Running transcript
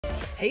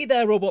Hey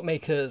there, robot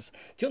makers!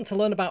 Do you want to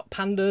learn about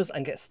pandas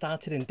and get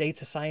started in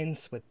data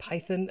science with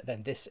Python?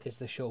 Then this is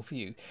the show for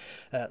you.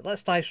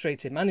 Let's dive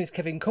straight in. My name's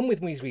Kevin. Come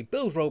with me as we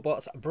build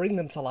robots, bring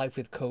them to life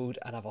with code,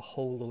 and have a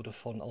whole load of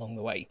fun along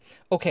the way.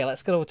 Okay,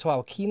 let's go over to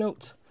our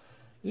keynote.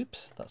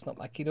 Oops, that's not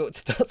my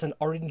keynote. That's an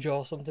orange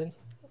or something.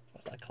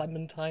 What's that,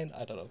 clementine?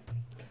 I don't know.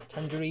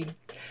 Tangerine.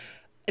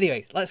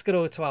 Anyway, let's get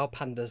over to our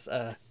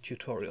pandas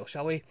tutorial,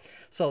 shall we?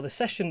 So the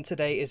session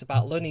today is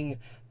about learning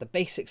the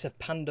basics of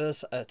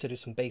pandas to do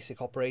some basic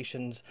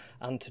operations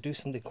and to do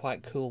something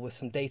quite cool with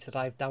some data that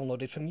I've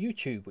downloaded from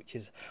YouTube, which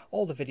is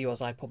all the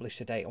videos I publish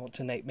today. I want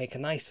to make a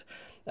nice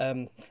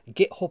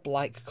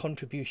GitHub-like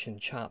contribution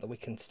chart that we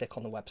can stick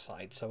on the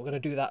website. So we're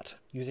going to do that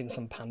using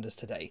some pandas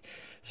today.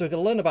 So we're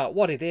going to learn about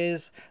what it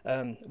is,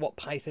 what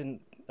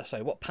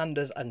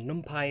pandas and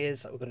NumPy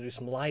is. We're going to do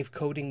some live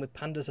coding with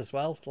pandas as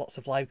well. Lots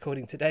of live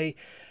coding today.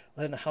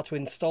 Learn how to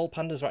install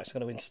pandas. We're actually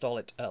going to install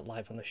it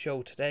live on the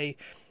show today.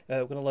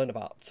 We're going to learn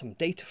about some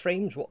data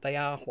frames, what they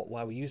are,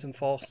 why we use them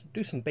for,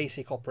 do some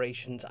basic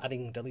operations,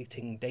 adding,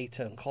 deleting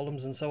data and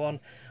columns and so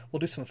on. We'll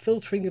do some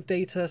filtering of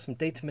data, some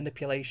data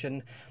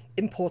manipulation,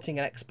 importing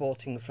and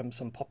exporting from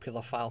some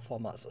popular file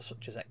formats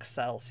such as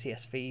Excel,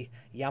 CSV,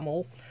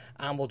 YAML,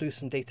 and we'll do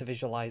some data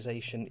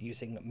visualization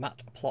using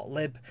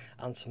matplotlib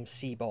and some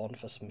Seaborn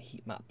for some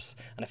heat maps.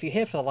 And if you're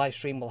here for the live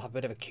stream, we'll have a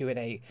bit of a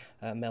Q&A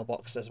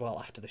mailbox as well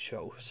after the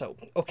show. So,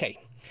 okay,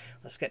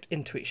 let's get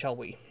into it, shall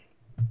we?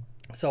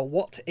 So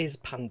what is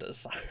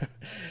pandas?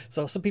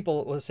 So some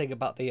people were saying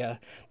about the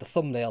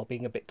thumbnail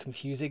being a bit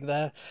confusing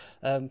there.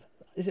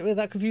 Is it really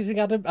that confusing,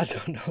 Adam? I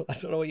don't know. I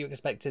don't know what you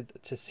expected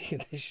to see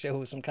in this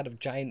show, some kind of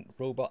giant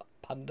robot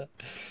panda.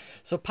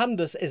 So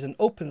Pandas is an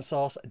open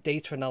source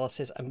data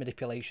analysis and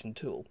manipulation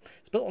tool.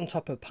 It's built on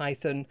top of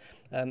Python,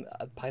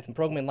 a Python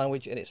programming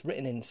language, and it's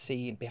written in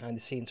C behind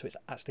the scenes, so it's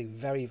actually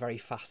very, very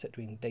fast at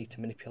doing data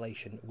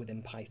manipulation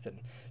within Python.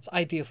 It's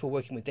ideal for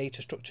working with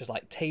data structures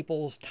like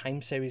tables,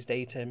 time series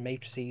data,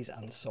 matrices,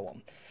 and so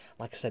on.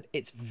 Like I said,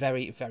 it's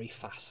very, very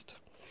fast.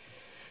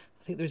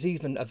 I think there's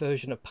even a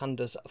version of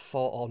Pandas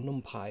or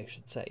NumPy, I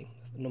should say.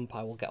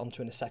 NumPy we'll get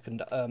onto in a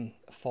second,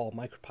 for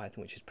MicroPython,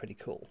 which is pretty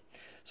cool.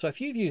 So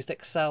if you've used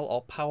Excel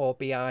or Power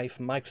BI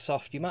from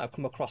Microsoft, you might have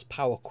come across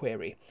Power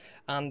Query.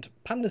 And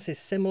Pandas is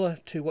similar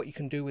to what you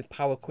can do with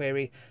Power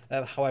Query,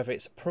 however,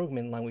 it's a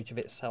programming language of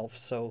itself,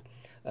 so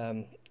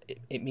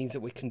it means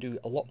that we can do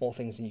a lot more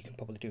things than you can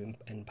probably do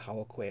in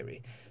Power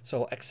Query.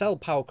 So Excel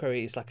Power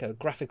Query is like a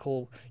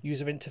graphical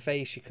user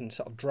interface. You can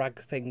sort of drag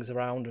things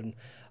around and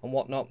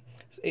whatnot.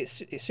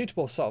 It's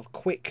suitable for sort of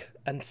quick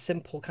and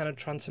simple kind of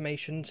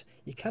transformations.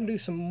 You can do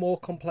some more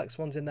complex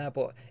ones in there,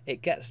 but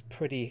it gets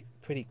pretty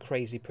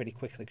crazy pretty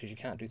quickly because you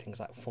can't do things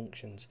like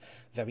functions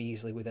very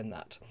easily within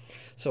that.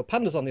 So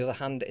Pandas, on the other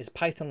hand, is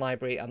Python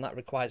library, and that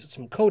requires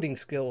some coding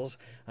skills,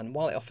 and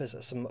while it offers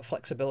some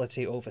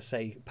flexibility over,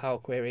 say, Power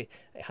Query,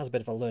 it has a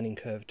bit of a learning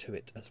curve to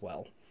it as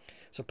well.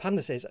 So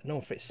Pandas is known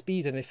for its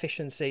speed and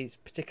efficiency,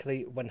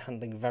 particularly when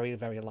handling very,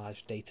 very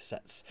large data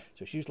sets.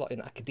 So it's used a lot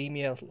in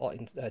academia, a lot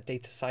in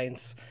data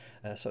science,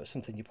 so it's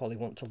something you probably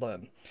want to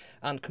learn.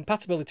 And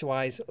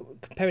compatibility-wise,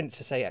 comparing it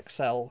to, say,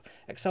 Excel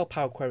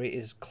Power Query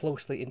is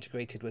closely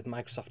integrated with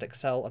Microsoft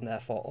Excel and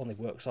therefore only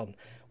works on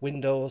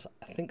Windows.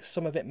 I think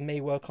some of it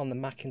may work on the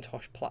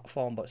Macintosh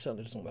platform, but it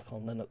certainly doesn't work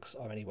on Linux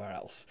or anywhere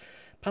else.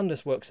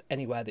 Pandas works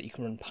anywhere that you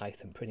can run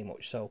Python, pretty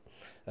much, so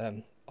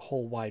a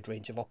whole wide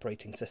range of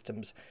operating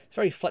systems. It's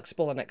very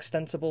flexible and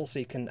extensible, so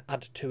you can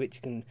add to it,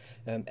 you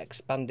can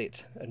expand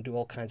it and do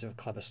all kinds of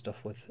clever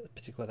stuff with,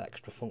 particularly with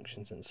extra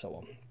functions and so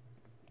on.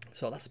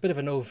 So that's a bit of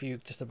an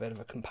overview, just a bit of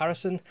a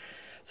comparison.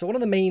 So one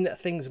of the main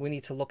things we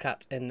need to look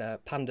at in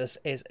Pandas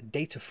is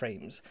data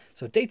frames.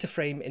 So data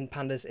frame in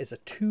Pandas is a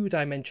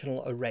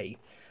two-dimensional array.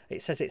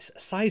 It says it's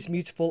size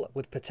mutable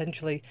with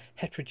potentially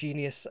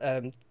heterogeneous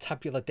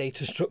tabular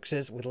data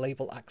structures with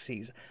label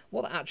axes.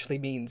 What that actually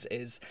means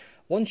is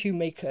once you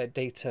make a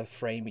data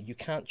frame, you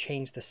can't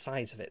change the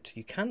size of it.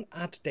 You can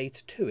add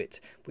data to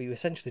it, but you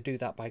essentially do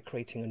that by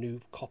creating a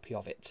new copy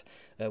of it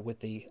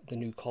with the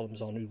new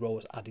columns or new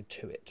rows added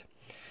to it.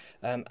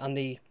 And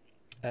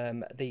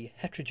the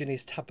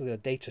heterogeneous tabular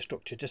data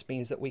structure just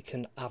means that we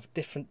can have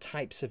different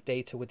types of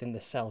data within the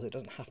cells. It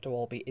doesn't have to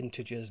all be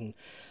integers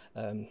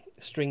and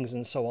strings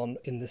and so on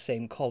in the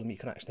same column. You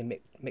can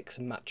actually mix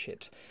and match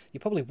it.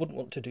 You probably wouldn't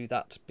want to do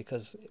that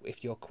because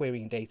if you're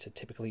querying data,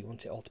 typically you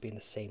want it all to be in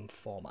the same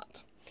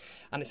format.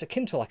 And it's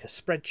akin to like a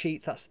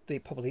spreadsheet. That's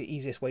probably the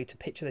easiest way to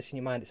picture this in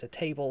your mind. It's a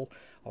table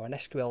or an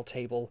SQL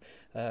table,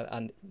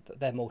 and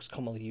they're most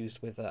commonly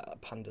used with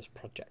Pandas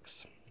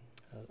projects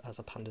as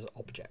a Pandas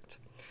object.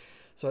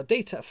 So a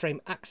data frame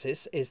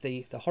axis is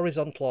the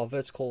horizontal or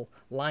vertical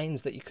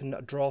lines that you can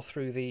draw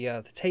through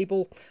the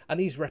table, and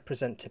these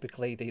represent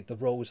typically the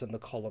rows and the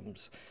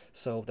columns.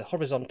 So the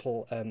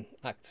horizontal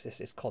axis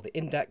is called the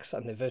index,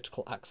 and the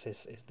vertical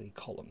axis is the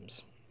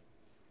columns.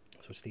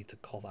 So we just need to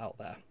call that out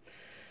there.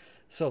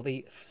 So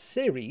the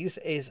series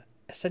is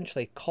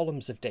essentially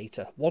columns of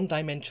data,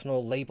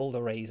 one-dimensional labeled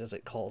arrays as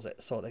it calls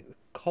it, so the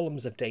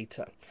columns of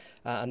data,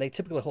 and they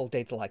typically hold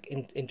data like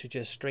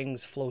integers,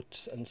 strings,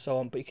 floats and so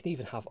on, but you can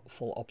even have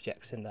full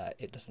objects in there,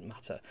 it doesn't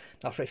matter.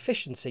 Now for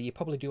efficiency, you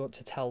probably do want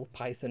to tell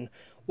Python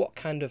what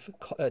kind of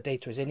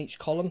data is in each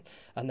column,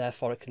 and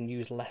therefore it can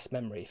use less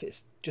memory. If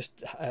it's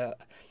just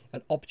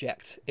an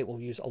object, it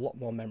will use a lot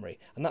more memory,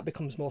 and that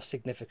becomes more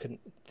significant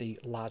the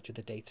larger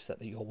the data set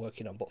that you're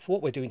working on. But for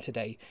what we're doing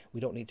today,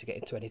 we don't need to get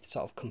into any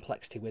sort of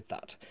complexity with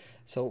that.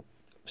 So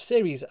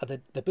series are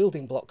the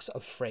building blocks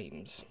of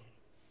frames.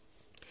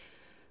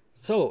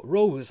 So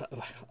rows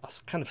are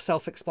kind of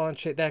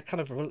self-explanatory. They're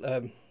kind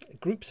of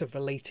groups of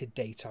related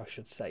data, I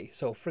should say.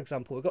 So for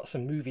example, we've got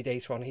some movie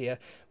data on here.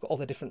 We've got all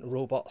the different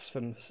robots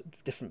from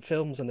different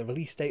films and the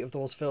release date of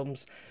those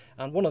films.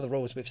 And one of the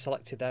rows we've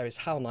selected there is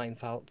HAL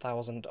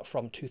 9000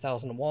 from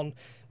 2001,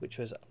 which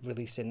was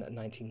released in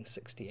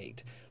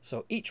 1968.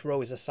 So each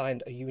row is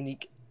assigned a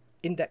unique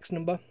index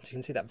number. So you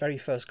can see that very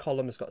first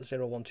column has got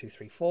 0, 1, 2,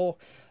 3, 4,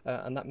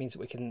 and that means that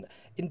we can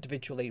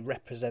individually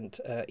represent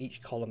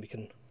each column.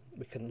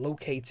 We can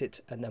locate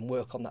it and then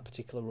work on that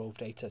particular row of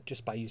data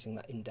just by using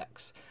that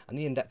index. And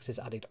the index is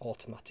added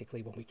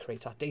automatically when we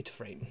create our data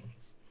frame.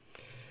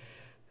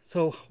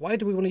 So why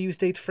do we want to use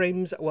data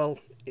frames? Well,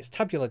 it's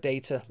tabular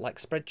data like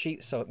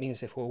spreadsheets, so it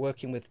means if we're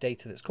working with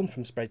data that's come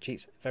from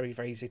spreadsheets, very,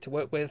 very easy to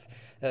work with.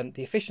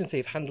 The efficiency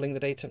of handling the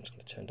data, I'm just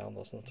going to turn down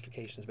those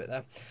notifications a bit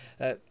there.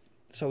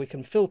 So we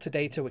can filter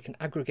data, we can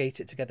aggregate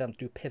it together and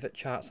do pivot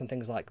charts and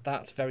things like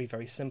that very,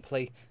 very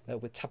simply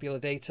with tabular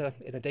data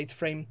in a data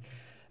frame.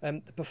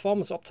 The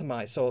performance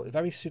optimized, so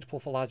very suitable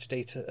for large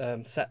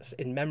data sets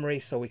in memory,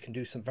 so we can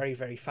do some very,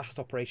 very fast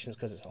operations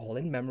because it's all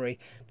in memory,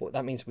 but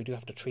that means we do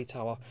have to treat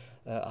our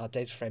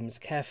data frames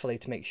carefully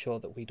to make sure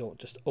that we don't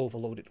just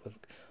overload it with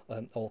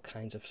all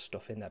kinds of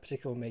stuff in there,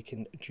 particularly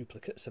making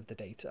duplicates of the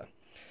data.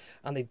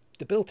 And the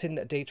built-in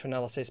data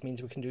analysis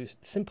means we can do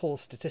simple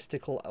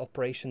statistical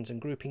operations and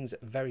groupings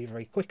very,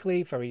 very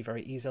quickly, very,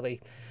 very easily.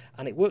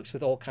 And it works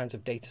with all kinds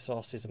of data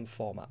sources and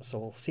formats. So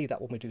we'll see that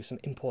when we do some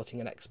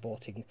importing and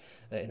exporting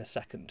in a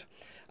second.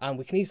 And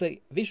we can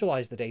easily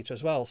visualize the data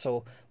as well.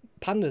 So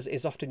Pandas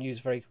is often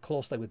used very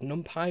closely with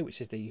NumPy,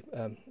 which is the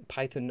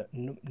Python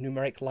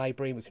numeric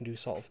library. We can do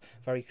sort of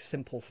very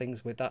simple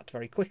things with that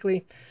very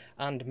quickly.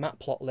 And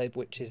Matplotlib,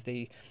 which is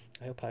the,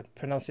 I hope I'm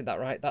pronouncing that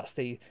right, that's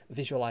the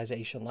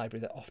visualization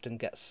library that often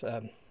gets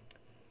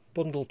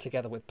bundled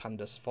together with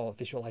Pandas for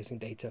visualizing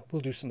data.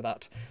 We'll do some of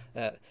that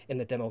in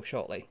the demo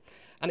shortly.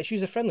 And it's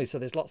user friendly, so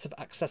there's lots of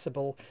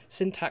accessible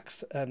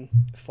syntax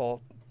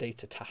for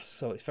data tasks.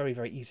 So it's very,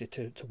 very easy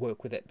to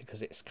work with it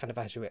because it's kind of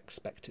as you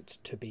expect it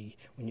to be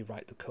when you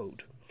write the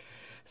code.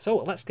 So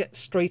let's get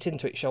straight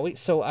into it, shall we?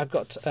 So I've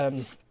got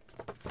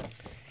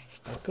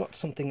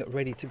something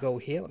ready to go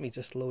here. Let me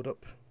just load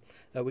up.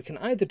 We can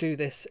either do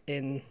this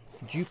in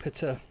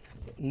Jupyter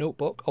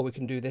Notebook or we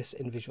can do this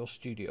in Visual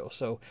Studio.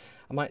 So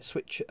I might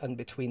switch in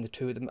between the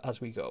two of them as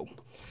we go.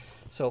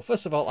 So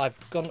first of all,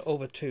 I've gone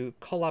over to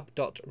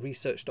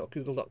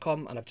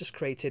collab.research.google.com and I've just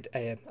created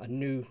a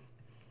new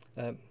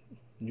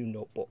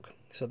notebook.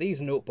 So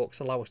these notebooks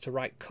allow us to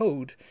write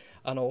code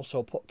and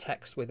also put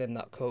text within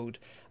that code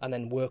and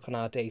then work on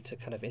our data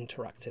kind of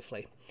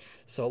interactively.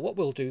 So what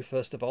we'll do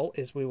first of all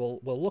is we'll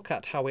look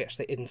at how we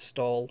actually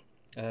install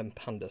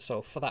Pandas.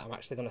 So for that, I'm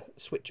actually going to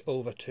switch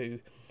over to,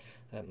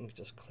 let me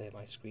just clear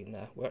my screen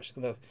there. We're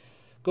actually going to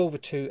go over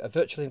to a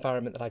virtual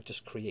environment that I've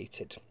just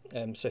created.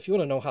 So if you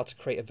want to know how to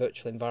create a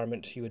virtual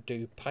environment, you would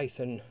do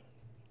Python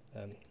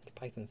 3-m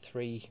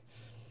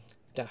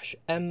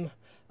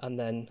and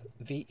then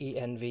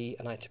venv,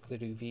 and I typically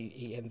do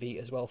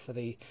venv as well for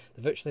the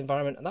virtual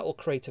environment, and that will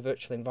create a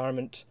virtual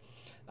environment.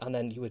 And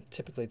then you would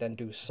typically then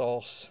do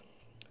source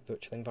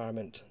virtual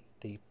environment,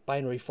 the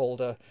binary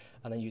folder,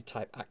 and then you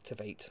type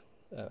activate.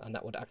 And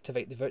that would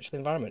activate the virtual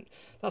environment.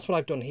 That's what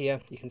I've done here.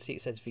 You can see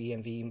it says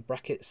venv in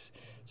brackets.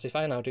 So if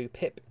I now do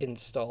pip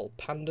install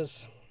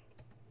pandas,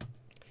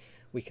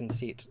 we can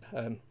see it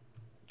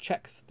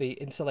check the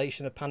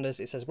installation of Pandas.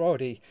 It says we're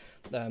already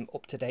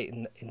up to date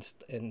and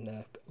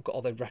got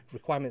all the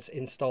requirements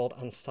installed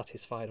and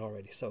satisfied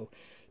already. So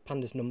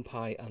Pandas,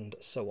 NumPy and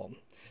so on.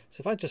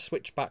 So if I just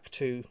switch back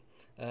to,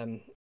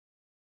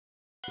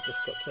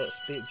 just got to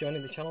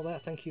joining the channel there,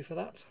 thank you for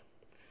that.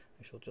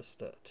 I shall just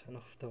turn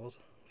off those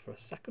for a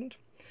second.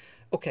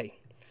 Okay,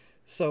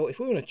 so if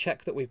we want to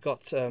check that we've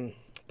got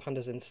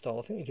Pandas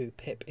installed, I think you do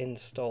pip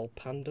install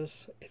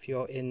Pandas if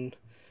you're in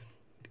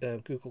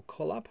Google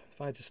Colab.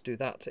 If I just do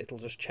that, it'll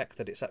just check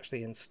that it's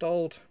actually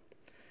installed.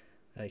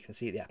 You can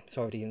see it, yeah, it's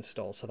already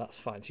installed, so that's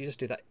fine. So you just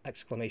do that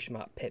exclamation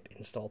mark pip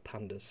install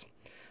Pandas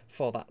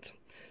for that.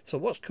 So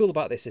what's cool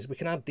about this is we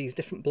can add these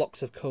different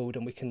blocks of code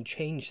and we can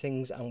change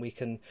things and we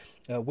can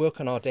work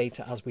on our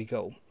data as we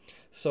go.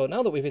 So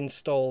now that we've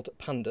installed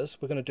Pandas,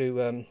 we're going to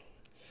do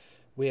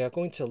we are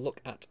going to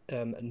look at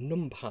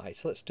NumPy.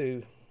 So let's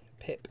do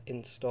pip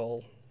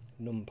install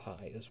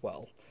NumPy as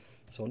well.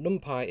 So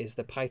NumPy is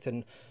the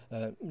Python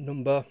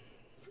number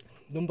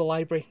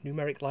library,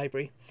 numeric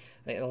library.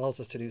 It allows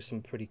us to do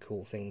some pretty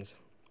cool things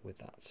with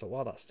that. So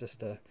while that's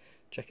just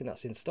checking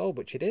that's installed,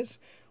 which it is,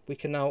 we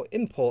can now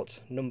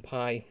import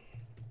NumPy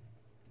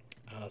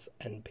as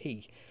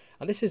NP.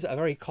 And this is a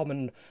very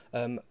common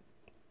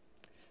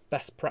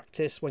best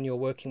practice when you're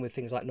working with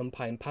things like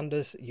NumPy and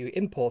Pandas. You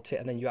import it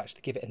and then you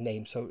actually give it a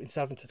name. So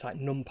instead of having to type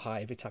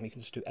NumPy every time, you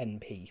can just do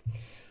NP.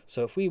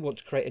 So if we want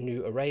to create a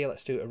new array,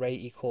 let's do array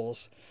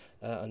equals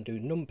and do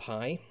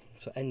NumPy.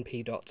 So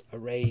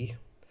np.array,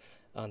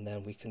 and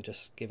then we can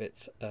just give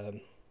it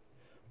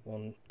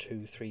 1,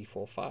 2, 3,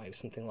 4, 5,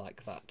 something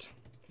like that.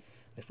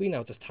 If we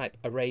now just type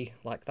array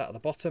like that at the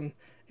bottom,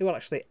 it will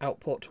actually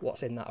output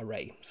what's in that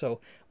array. So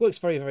it works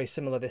very, very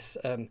similar this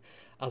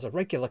as a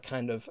regular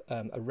kind of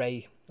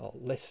array or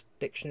list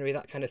dictionary,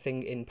 that kind of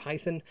thing in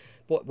Python.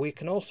 But we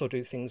can also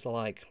do things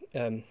like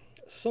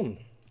sum.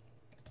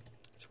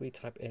 So we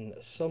type in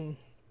sum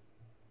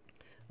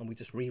and we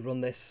just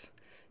rerun this.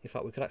 In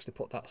fact, we could actually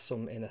put that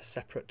sum in a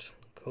separate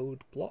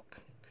code block,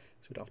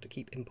 so we don't have to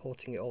keep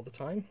importing it all the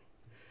time.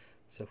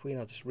 So if we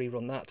now just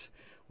rerun that,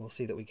 we'll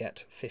see that we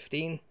get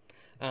 15.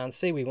 And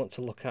say we want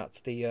to look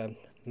at the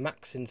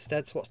max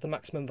instead. So what's the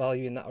maximum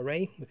value in that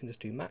array? We can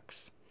just do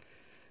max,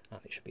 and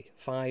it should be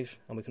 5.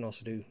 And we can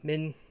also do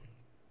min,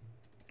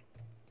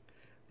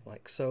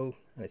 like so,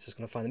 and it's just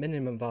going to find the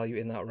minimum value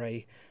in that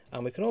array.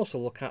 And we can also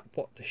look at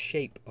what the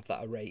shape of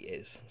that array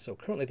is. So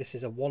currently this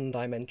is a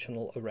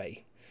one-dimensional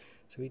array.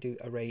 So we do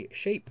array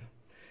shape.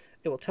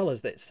 It will tell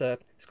us that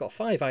it's got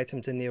 5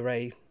 items in the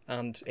array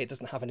and it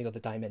doesn't have any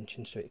other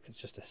dimensions to it. It's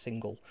just a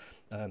single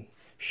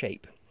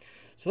shape.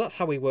 So that's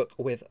how we work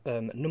with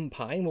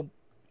NumPy, and we'll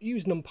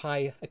use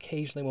NumPy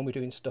occasionally when we're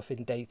doing stuff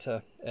in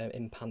data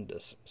in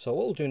Pandas. So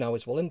what we'll do now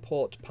is we'll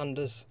import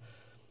Pandas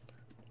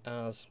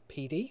as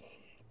PD.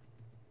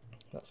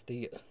 That's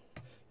the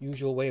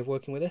usual way of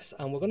working with this,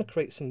 and we're going to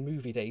create some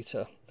movie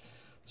data.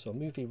 So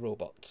movie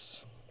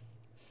robots.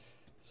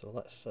 So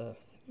let's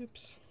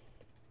oops.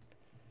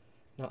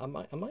 Now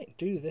I might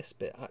do this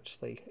bit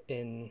actually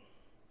in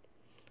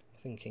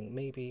thinking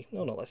maybe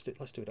no let's do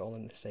it all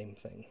in the same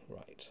thing.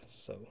 Right,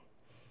 so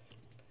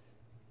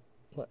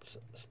let's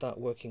start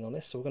working on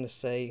this. So we're going to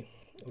say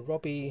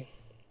Robbie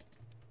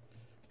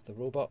the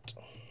robot.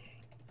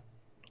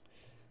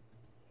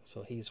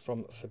 So he's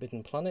from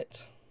Forbidden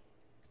Planet,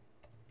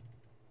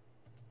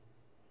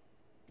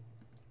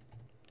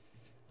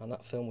 and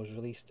that film was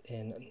released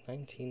in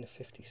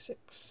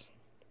 1956.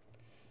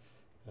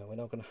 We're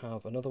now going to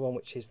have another one,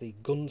 which is the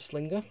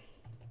Gunslinger,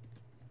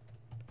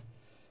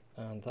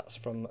 and that's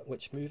from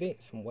which movie?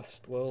 From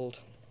Westworld,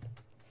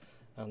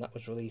 and that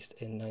was released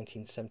in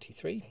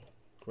 1973.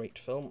 Great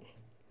film.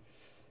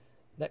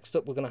 Next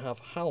up we're going to have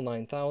HAL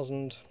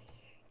 9000,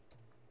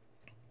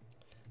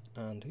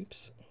 and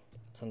oops,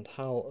 and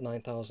HAL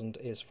 9000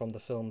 is from the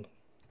film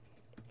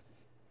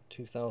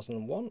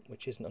 2001,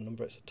 which isn't a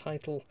number, it's a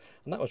title,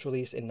 and that was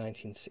released in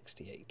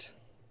 1968.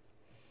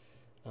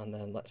 And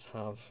then let's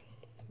have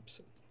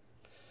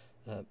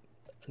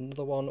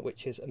another one,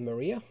 which is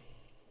Maria,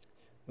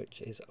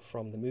 which is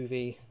from the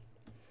movie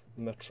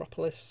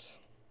Metropolis,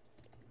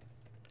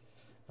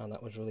 and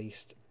that was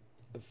released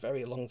a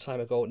very long time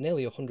ago,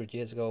 nearly 100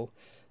 years ago,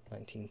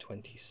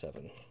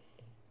 1927.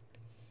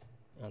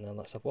 And then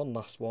let's have one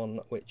last one,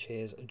 which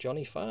is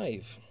Johnny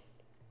 5.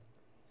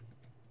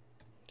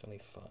 Johnny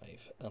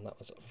 5, and that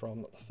was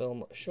from the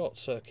film Short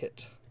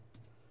Circuit,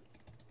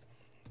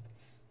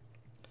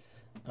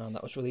 and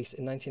that was released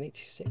in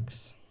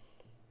 1986.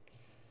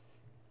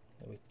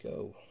 There we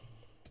go.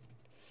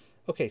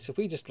 Okay, so if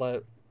we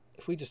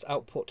just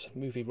output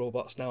movie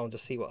robots now and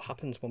just see what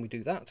happens when we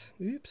do that.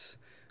 Oops,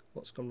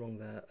 what's gone wrong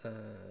there?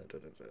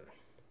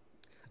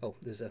 Oh,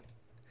 there's a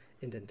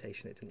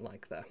indentation it didn't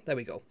like there. There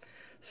we go.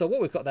 So what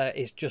we've got there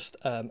is just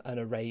an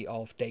array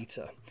of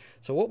data.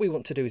 So what we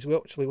want to do is we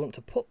actually want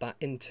to put that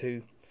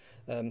into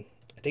a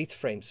data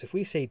frame. So if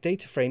we say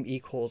data frame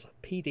equals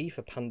PD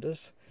for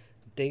Pandas,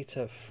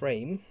 data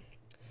frame,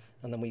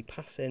 and then we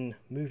pass in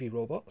movie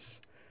robots,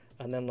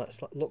 and then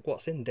let's look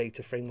what's in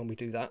data frame when we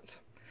do that.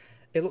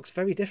 It looks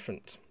very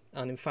different,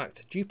 and in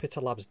fact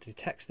Jupyter Labs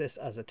detects this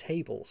as a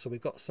table. So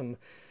we've got some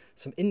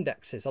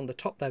indexes. On the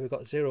top there we've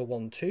got 0,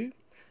 1, 2,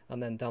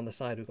 and then down the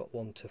side we've got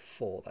 1 to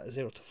 4. That's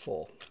 0 to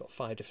 4. We've got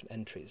 5 different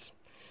entries.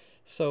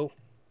 So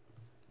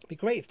it'd be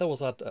great if those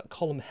had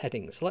column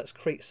headings. So let's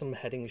create some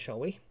headings, shall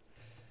we?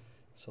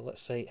 So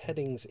let's say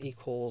headings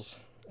equals,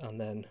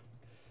 and then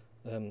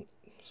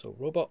so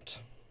robot,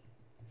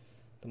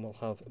 then we'll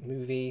have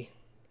movie,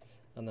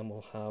 and then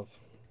we'll have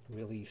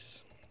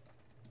release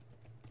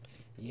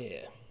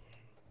year.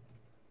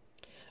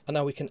 And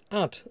now we can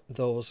add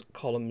those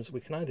columns.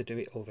 We can either do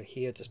it over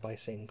here just by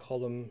saying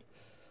columns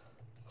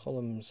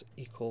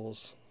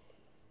equals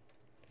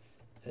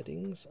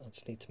headings. I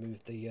just need to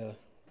move the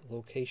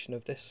location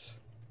of this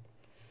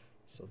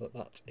so that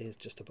that is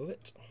just above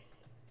it,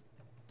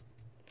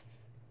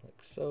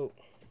 like so.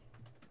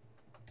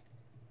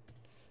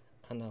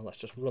 And now let's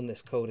just run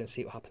this code and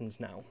see what happens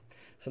now.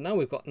 So now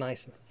we've got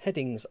nice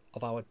headings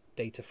of our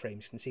data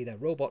frames. You can see there,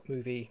 robot,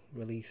 movie,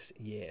 release,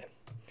 year.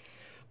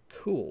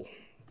 Cool.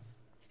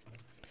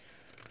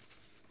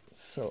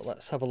 So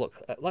let's have a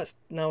look. Let's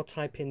now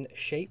type in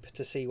shape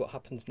to see what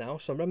happens now.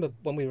 So remember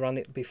when we ran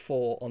it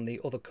before on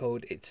the other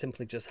code, it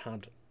simply just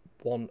had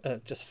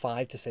just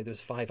 5 to say there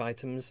was 5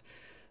 items.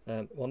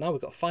 Well, now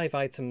we've got 5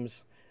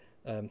 items,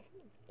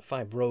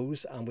 5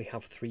 rows, and we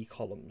have 3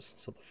 columns.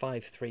 So the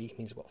 5 3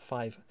 means what,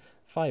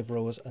 5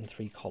 rows and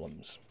 3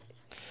 columns.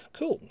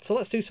 Cool. So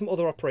let's do some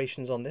other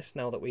operations on this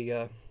now that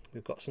we've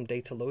got some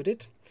data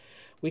loaded.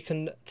 We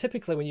can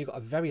typically, when you've got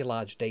a very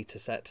large data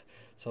set,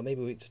 so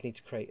maybe we just need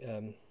to create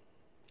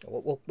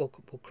we'll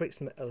create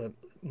some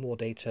more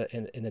data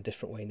in a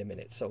different way in a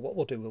minute. So what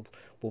we'll do,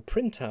 we'll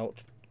print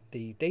out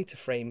the data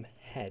frame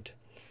head.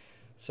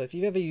 So if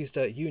you've ever used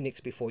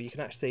Unix before, you can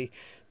actually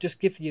just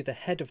give you the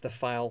head of the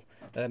file,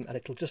 and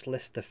it'll just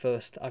list the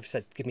first, I've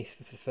said give me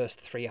the first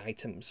 3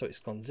 items, so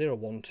it's gone 0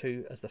 1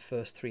 2 as the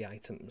first 3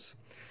 items.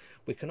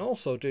 We can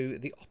also do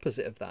the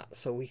opposite of that,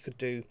 so we could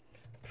do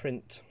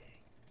print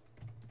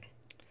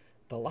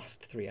the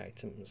last 3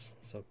 items.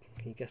 So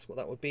can you guess what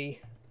that would be?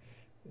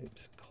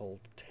 Oops, called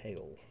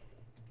tail.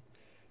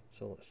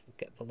 So let's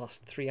get the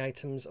last 3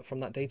 items from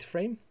that data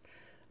frame,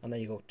 and there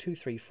you go, 2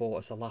 3 4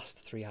 as the last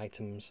 3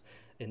 items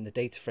in the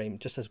data frame,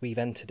 just as we've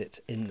entered it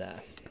in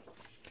there.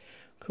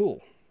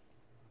 Cool.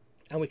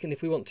 And we can,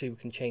 if we want to, we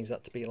can change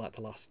that to be like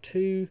the last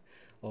 2,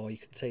 or you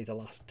could say the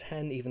last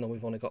 10, even though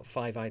we've only got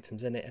 5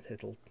 items in it, and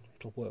it'll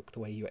work the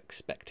way you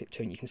expect it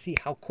to. And you can see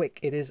how quick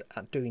it is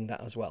at doing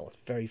that as well. It's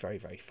very, very,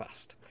 very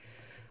fast.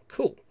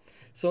 Cool.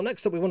 So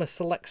next up, we want to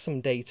select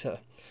some data.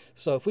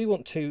 So if we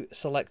want to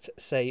select,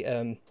 say,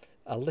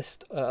 a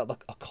list,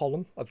 like a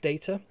column of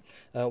data,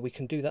 we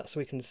can do that. So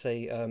we can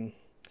say,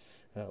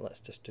 let's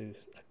just do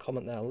a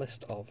comment there,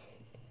 list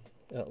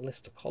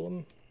a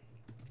column,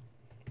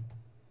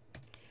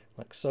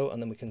 like so,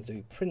 and then we can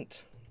do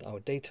print our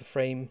data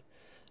frame,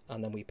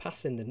 and then we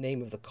pass in the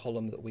name of the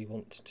column that we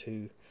want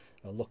to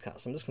look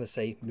at. So I'm just going to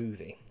say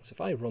movie. So if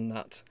I run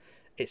that,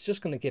 it's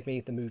just going to give me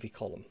the movie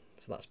column.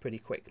 So that's pretty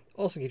quick.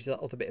 Also gives you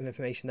that other bit of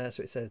information there.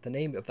 So it says the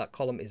name of that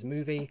column is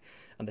movie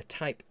and the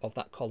type of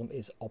that column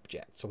is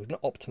object. So we've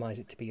not optimized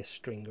it to be a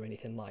string or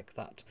anything like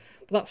that.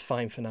 But that's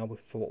fine for now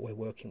for what we're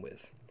working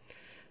with.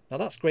 Now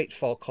that's great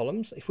for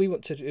columns. If we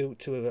want to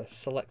do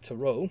select a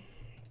row,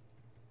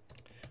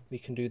 we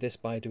can do this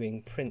by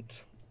doing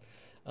print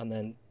and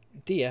then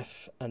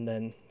df and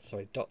then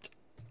dot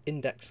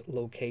index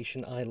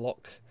location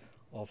iloc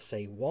of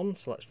say 1.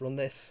 So let's run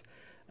this,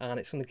 and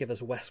it's going to give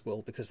us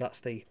Westworld because that's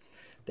the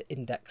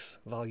index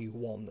value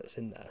 1 that's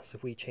in there. So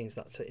if we change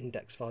that to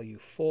index value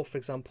 4, for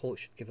example, it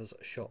should give us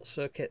a short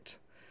circuit.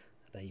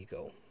 There you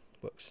go.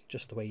 Works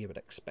just the way you would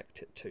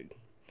expect it to.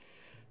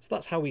 So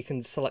that's how we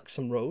can select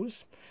some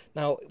rows.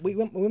 Now we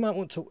might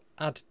want to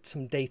add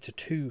some data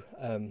to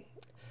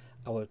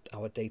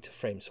our data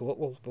frame. So what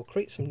we'll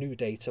create some new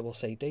data. We'll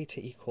say data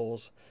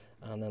equals,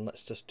 and then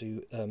let's just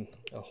do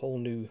a whole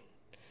new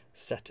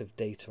set of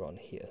data on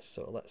here.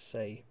 So let's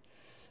say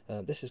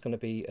this is going to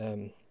be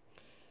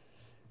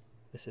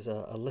this is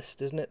a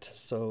list, isn't it?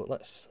 So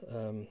let's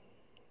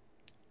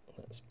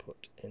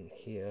put in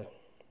here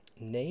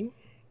name,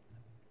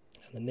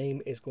 and the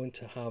name is going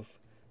to have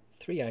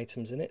 3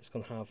 items in it. It's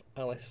going to have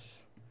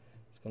Alice,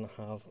 it's going to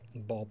have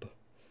Bob,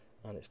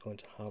 and it's going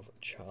to have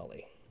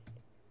Charlie.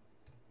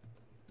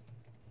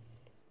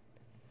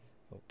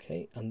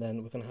 Okay, and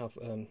then we're going to have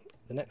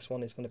the next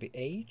one is going to be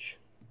age,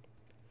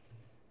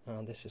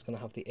 and this is going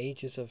to have the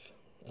ages of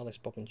Alice,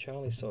 Bob and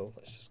Charlie, so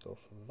let's just go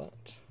for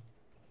that.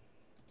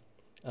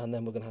 And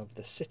then we're going to have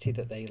the city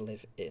that they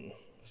live in,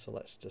 so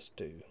let's just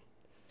do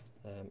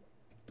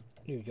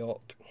New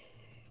York,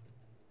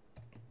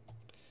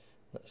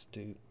 let's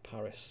do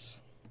Paris,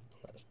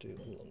 let's do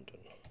London.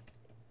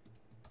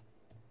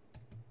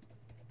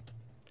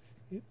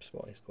 Oops,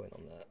 what is going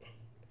on there?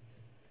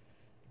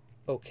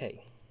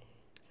 Okay,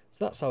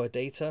 so that's our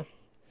data,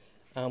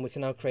 and we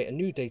can now create a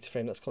new data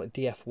frame. Let's call it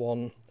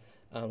df1,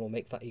 and we'll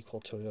make that equal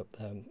to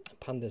a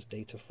pandas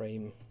data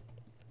frame,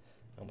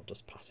 and we'll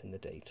just pass in the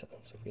data.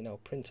 So if we now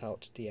print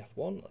out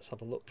df1, let's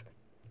have a look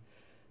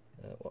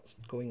what's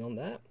going on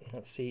there.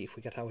 Let's see if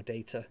we get our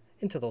data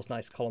into those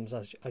nice columns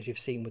as you've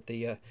seen with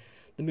the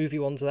movie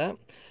ones there.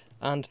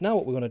 And now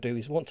what we want to do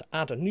is we want to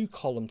add a new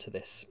column to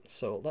this.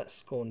 So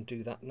let's go and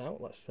do that now.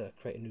 Let's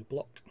create a new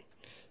block.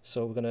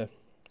 So we're going to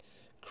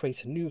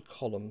create a new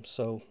column.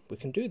 So we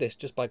can do this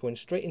just by going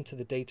straight into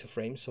the data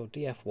frame, so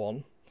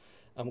df1,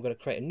 and we're going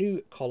to create a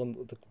new column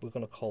that we're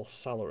going to call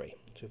salary.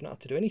 So we've not had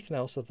to do anything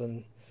else other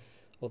than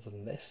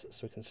this.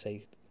 So we can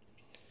say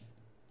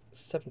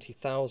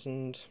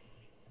 70,000,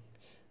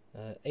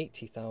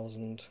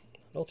 80,000.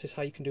 Notice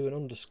how you can do an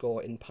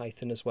underscore in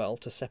Python as well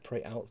to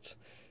separate out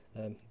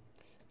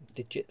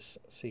digits.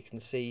 So you can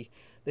see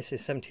this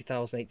is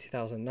 70,000,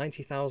 80,000,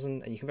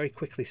 90,000, and you can very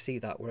quickly see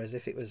that. Whereas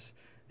if it was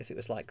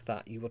like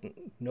that, you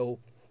wouldn't know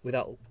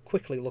without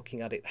quickly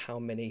looking at it how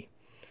many,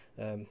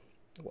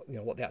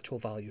 what the actual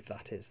value of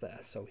that is there.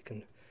 So we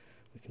can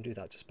do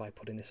that just by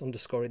putting this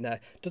underscore in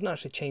there. It doesn't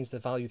actually change the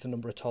value of the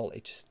number at all.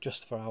 It's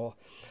just for our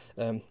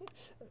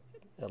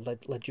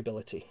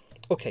legibility.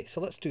 Okay,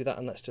 so let's do that,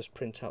 and let's just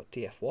print out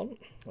df1.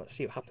 Let's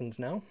see what happens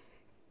now.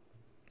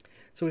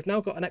 So we've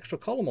now got an extra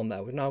column on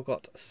there. We've now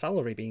got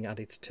salary being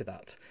added to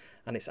that,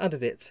 and it's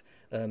added it.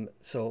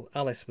 So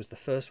Alice was the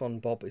first one,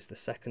 Bob is the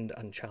second,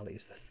 and Charlie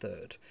is the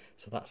third.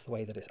 So that's the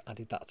way that it's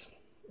added that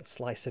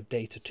slice of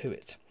data to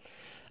it.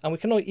 And we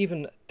can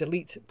even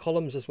delete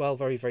columns as well,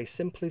 very, very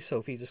simply. So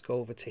if you just go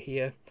over to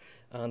here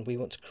and we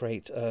want to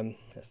create,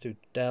 let's do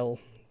del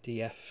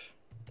df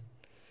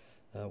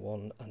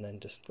one, and then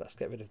just let's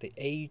get rid of the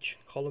age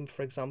column,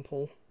 for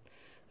example.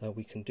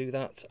 We can do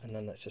that, and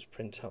then let's just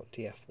print out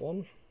df1.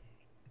 And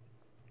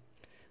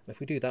if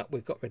we do that,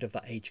 we've got rid of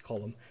that age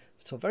column.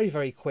 So very,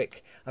 very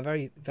quick and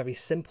very, very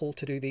simple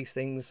to do these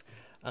things,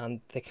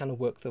 and they kind of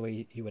work the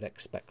way you would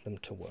expect them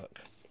to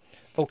work.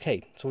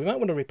 Okay, so we might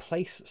want to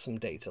replace some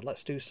data.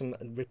 Let's do some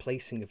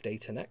replacing of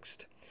data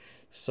next.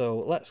 So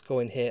let's go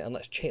in here and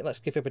let's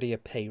give everybody a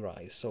pay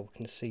rise. So we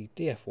can see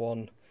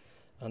df1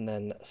 and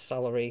then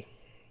salary.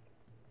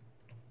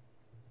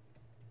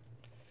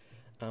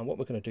 And what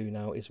we're going to do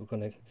now is we're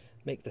going to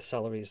make the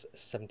salaries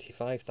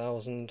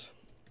 75,000,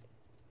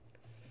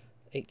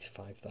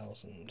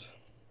 85,000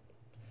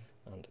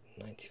 and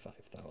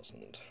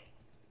 95,000.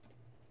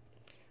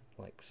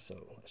 Like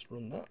so. Let's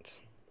run that.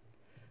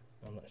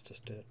 And let's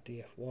just do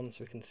df1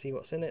 so we can see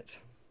what's in it.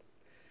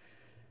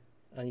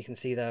 And you can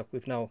see there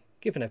we've now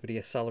given everybody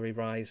a salary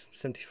rise,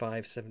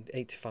 75, 70,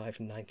 85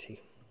 and 90.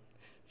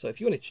 So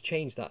if you wanted to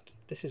change that,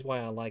 this is why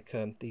I like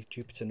these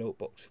Jupyter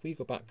notebooks. If we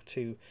go back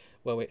to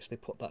where we actually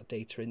put that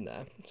data in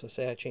there, so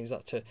say I change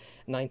that to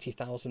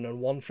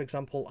 90,001 for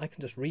example, I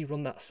can just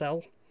rerun that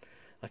cell.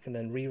 I can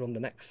then rerun the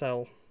next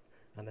cell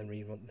and then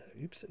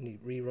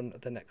rerun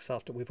the next cell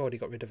after we've already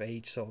got rid of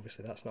age, so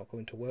obviously that's not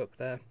going to work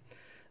there.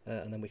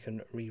 And then we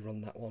can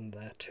rerun that one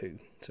there too.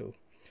 So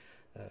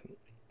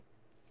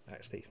I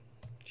actually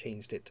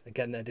changed it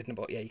again there, didn't I?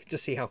 But yeah, you can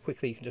just see how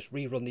quickly you can just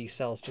rerun these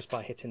cells just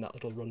by hitting that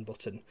little run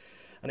button.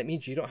 And it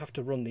means you don't have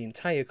to run the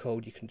entire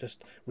code, you can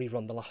just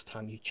rerun the last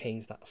time you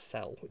change that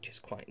cell, which is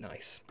quite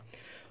nice.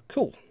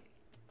 Cool.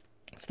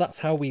 So that's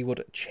how we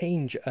would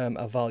change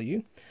a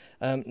value.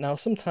 Now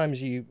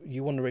sometimes you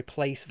want to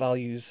replace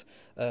values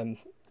kind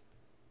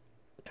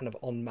of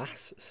en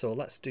masse, so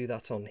let's do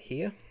that on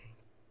here.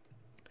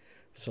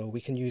 So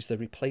we can use the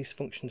replace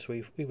function,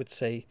 so we would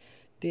say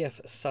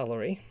df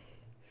salary,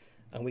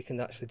 and we can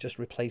actually just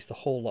replace the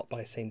whole lot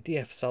by saying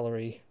df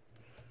salary,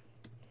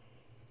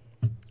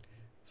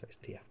 so it's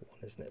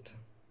df1, isn't it?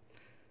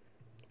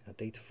 Our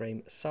data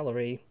frame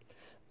salary,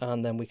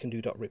 and then we can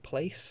do dot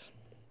replace,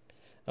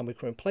 and we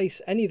can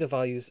replace any of the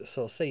values,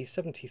 so say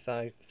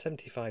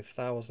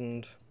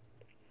 75,000,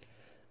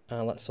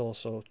 and let's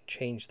also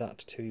change that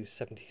to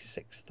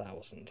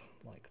 76,000,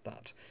 like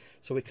that.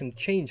 So we can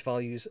change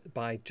values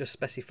by just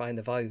specifying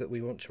the value that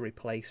we want to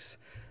replace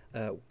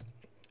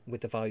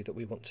with the value that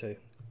we want to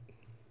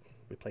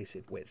replace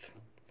it with.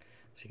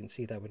 So you can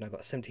see there we've now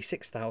got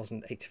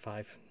 76,000,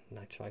 85,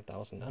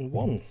 95,000 and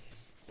 1.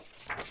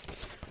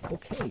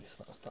 Okay,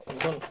 so that's that one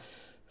done.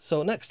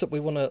 So next up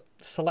we want to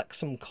select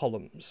some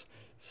columns.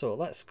 So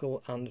let's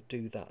go and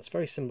do that. It's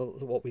very similar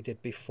to what we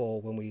did before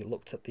when we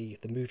looked at the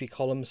movie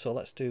column. So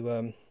let's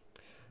do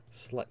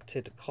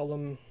selected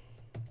column,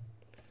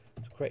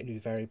 create a new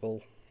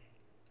variable,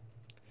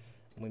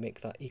 and we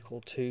make that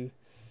equal to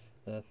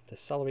the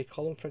salary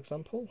column, for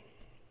example.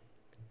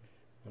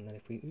 And then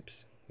if we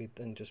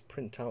then just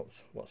print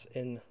out what's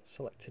in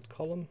selected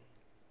column.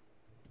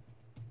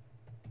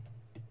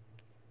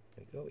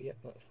 There we go, yep,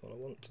 that's the one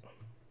I want.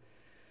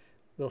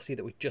 We'll see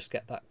that we just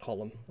get that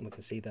column, and we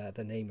can see there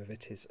the name of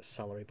it is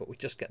salary, but we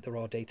just get the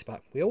raw data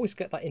back. We always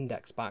get that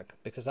index back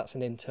because that's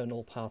an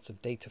internal part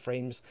of data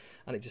frames,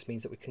 and it just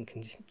means that we can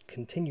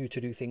continue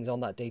to do things on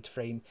that data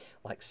frame,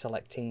 like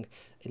selecting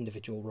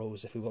individual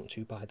rows if we want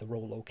to by the row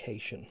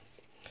location.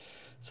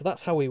 So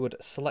that's how we would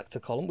select a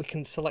column. We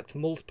can select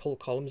multiple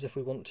columns if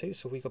we want to.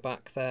 So we go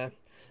back there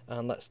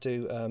and let's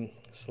do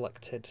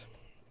selected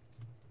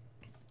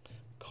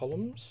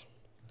columns.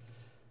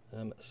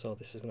 So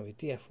this is going to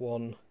be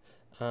df1,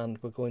 and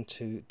we're going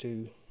to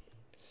do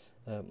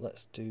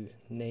let's do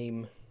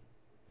name,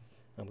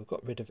 and we've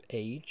got rid of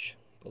age,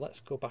 but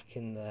let's go back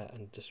in there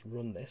and just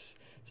run this.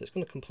 So it's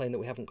going to complain that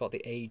we haven't got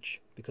the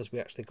age because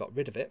we actually got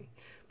rid of it.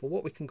 But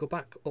what we can go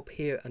back up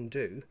here and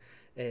do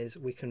is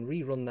we can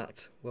rerun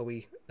that where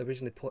we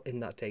originally put in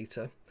that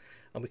data,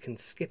 and we can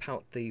skip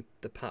out the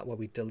part where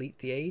we delete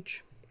the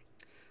age.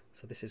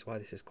 So this is why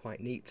this is quite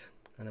neat,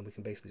 and then we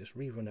can basically just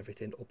rerun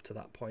everything up to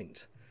that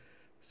point.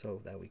 So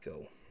there we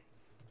go.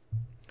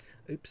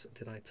 Oops,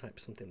 did I type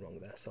something wrong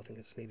there? So I think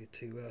I just needed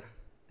to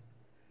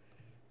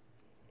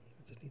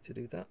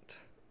do that.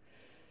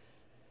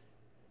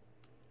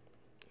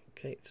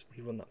 Okay, let's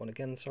rerun that one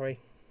again, sorry.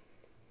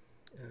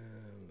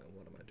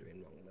 What am I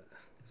doing wrong there?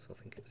 So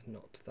I think it's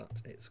not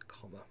that, it's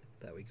comma.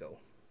 There we go.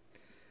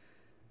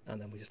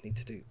 And then we just need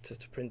to do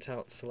to print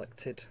out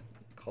selected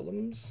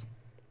columns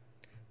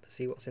to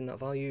see what's in that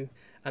value,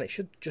 and it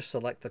should just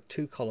select the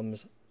two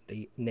columns,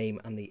 the name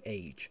and the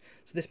age.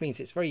 So this means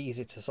it's very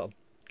easy to sort of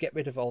get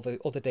rid of all the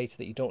other data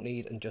that you don't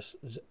need and just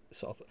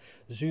sort of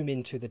zoom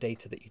into the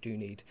data that you do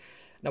need.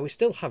 Now we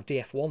still have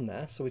df1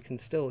 there, so we can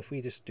still, if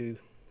we just do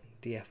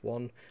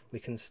df1, we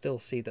can still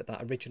see that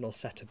that original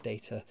set of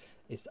data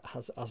is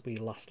as we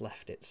last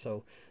left it.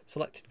 So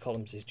selected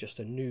columns is just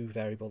a new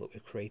variable that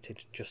we've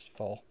created just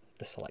for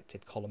the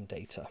selected column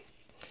data.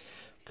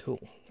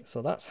 Cool,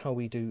 so that's how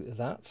we do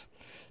that.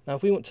 Now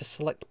if we want to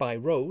select by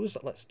rows,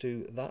 let's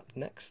do that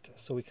next.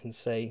 So we can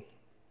say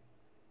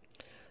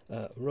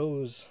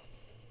rows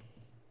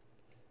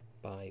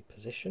by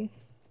position,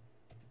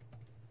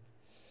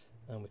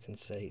 and we can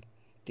say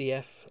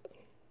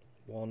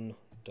df1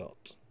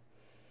 dot,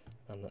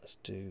 and let's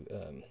do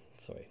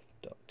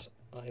dot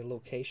I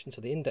location, so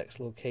the index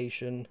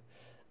location,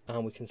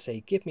 and we can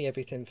say give me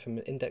everything from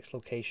index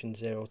location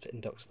 0 to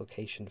index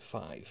location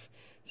 5.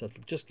 So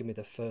it'll just give me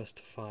the first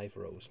 5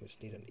 rows. We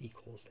just need an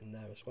equals in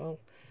there as well,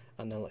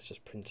 and then let's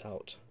just print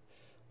out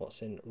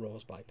what's in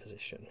rows by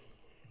position.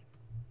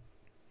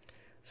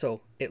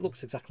 So it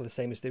looks exactly the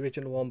same as the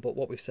original one, but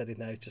what we've said in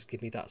there is just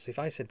give me that. So if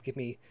I said give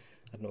me,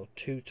 I don't know,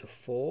 2 to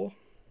 4,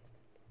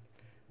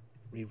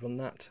 rerun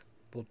that,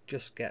 we'll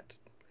just get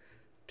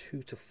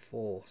 2 to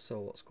 4. So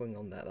what's going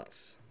on there?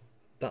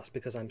 That's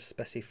because I'm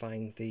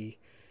specifying the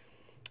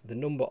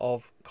number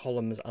of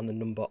columns and the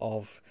number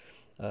of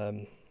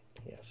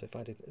yeah. So if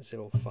I did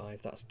 0,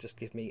 5, that's just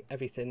give me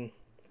everything,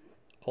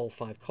 all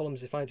 5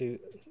 columns. If I do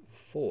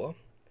 4,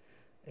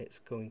 it's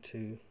going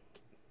to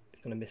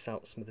miss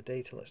out some of the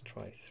data. Let's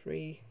try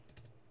 3,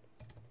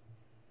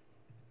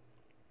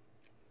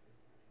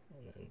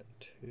 and then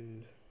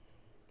 2,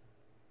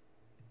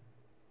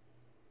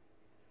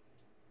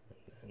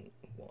 and then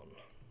 1.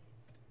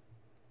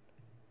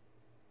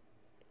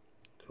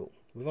 Cool.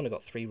 We've only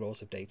got 3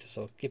 rows of data,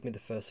 so give me the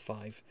first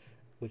 5.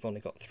 We've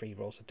only got 3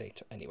 rows of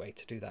data anyway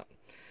to do that.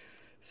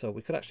 So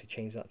we could actually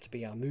change that to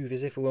be our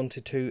movies if we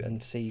wanted to,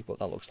 and see what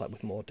that looks like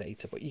with more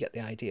data, but you get the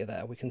idea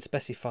there. We can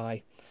specify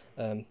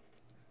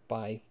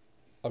by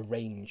a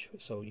range,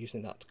 so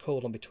using that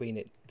colon between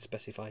it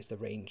specifies the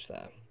range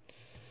there.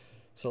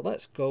 So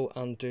let's go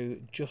and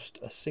do just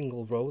a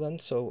single row then,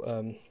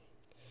 so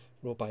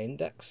row by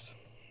index.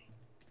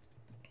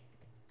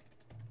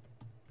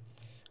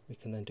 We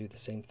can then do the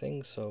same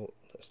thing, so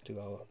let's do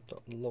our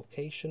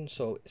location.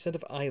 So instead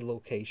of I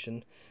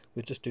location,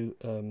 we'll just do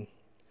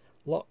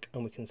lock,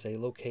 and we can say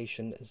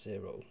location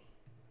 0.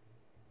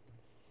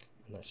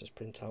 And let's just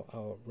print out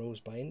our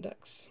rows by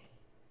index.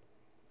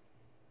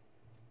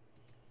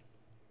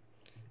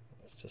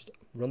 Let's just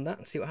run that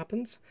and see what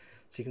happens.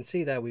 So you can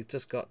see there we've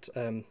just got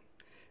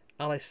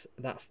Alice,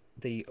 that's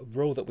the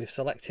row that we've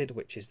selected,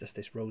 which is just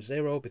this row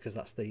 0, because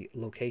that's the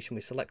location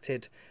we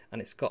selected,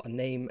 and it's got a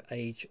name,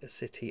 age, a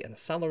city, and a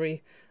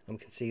salary. And we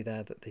can see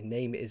there that the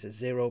name is a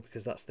 0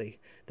 because that's the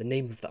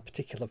name of that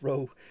particular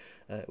row,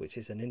 which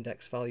is an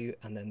index value,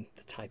 and then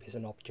the type is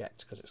an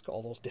object because it's got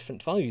all those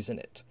different values in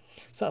it.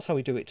 So that's how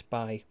we do it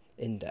by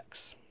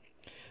index.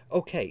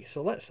 Okay,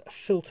 so let's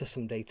filter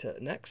some data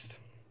next.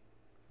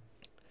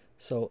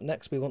 So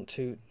next we want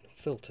to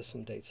filter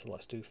some data. So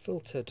let's do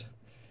filtered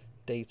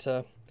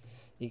data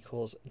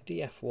equals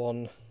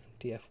df1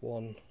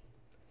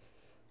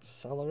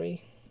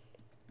 salary,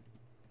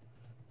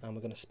 and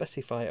we're going to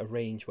specify a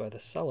range where the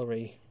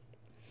salary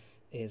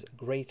is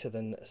greater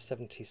than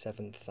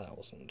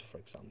 77,000, for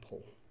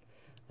example,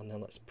 and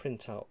then let's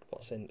print out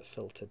what's in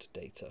filtered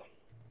data.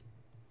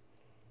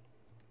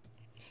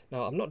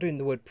 Now I'm not doing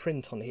the word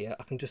print on here,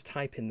 I can just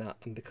type in that,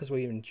 and because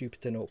we're in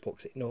Jupyter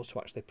Notebooks it knows to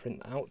actually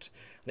print out,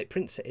 and it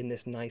prints it in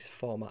this nice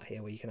format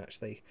here where you can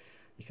actually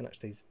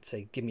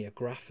say give me a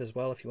graph as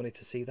well if you wanted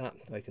to see that,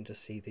 or you can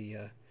just see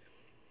the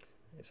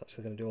it's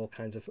actually going to do all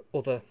kinds of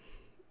other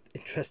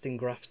interesting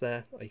graphs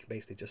there, or you can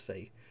basically just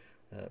say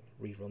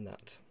rerun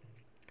that,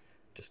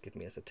 just give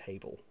me as a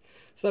table.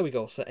 So there we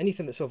go. So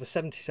anything that's over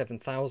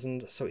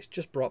 77,000, so it's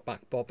just brought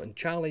back Bob and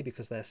Charlie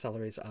because their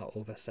salaries are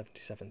over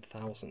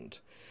 77,000.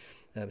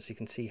 So you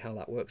can see how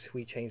that works. If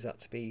we change that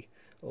to be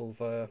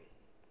over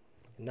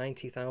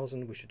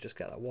 90,000, we should just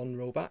get that 1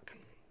 row back.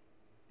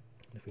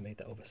 And if we made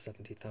that over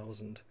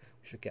 70,000,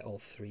 we should get all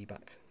 3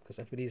 back because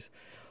everybody's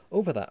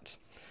over that.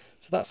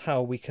 So that's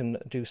how we can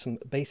do some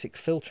basic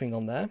filtering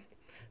on there.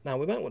 Now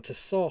we might want to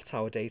sort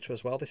our data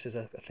as well. This is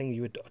a thing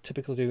you would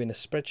typically do in a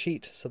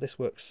spreadsheet. So this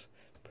works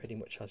pretty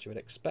much as you would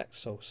expect.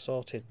 So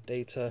sorted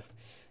data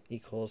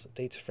equals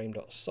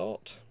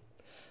dataframe.sort.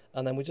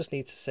 And then we just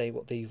need to say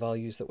what the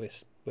values that we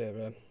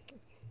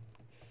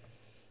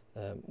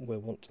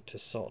want to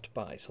sort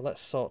by. So let's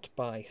sort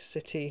by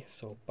city.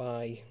 So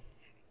by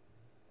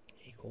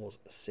equals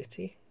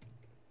city.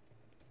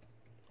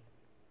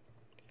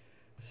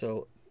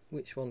 So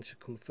which one should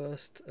come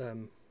first?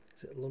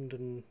 Is it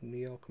London, New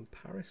York and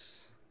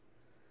Paris?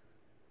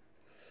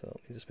 So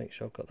let me just make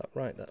sure I've got that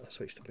right. That I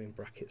switched up in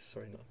brackets,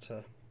 sorry,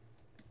 not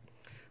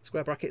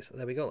square brackets.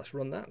 There we go, let's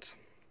run that.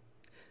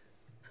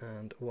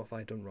 And what have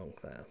I done wrong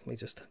there? Let me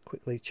just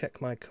quickly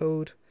check my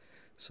code.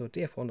 So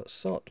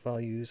df1.sort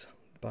values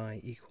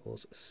by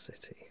equals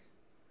city.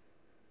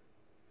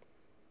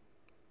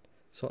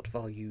 Sort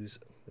values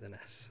with an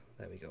S.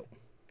 There we go.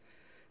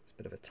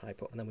 bit of a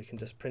typo, and then we can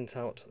just print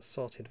out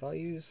sorted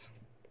values.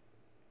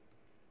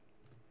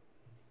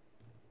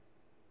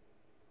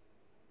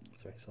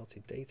 Sorry,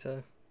 sorted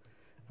data,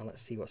 and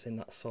let's see what's in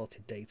that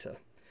sorted data.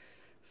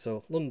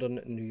 So London,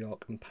 New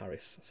York and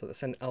Paris. So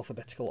that's in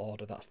alphabetical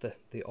order. That's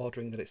the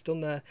ordering that it's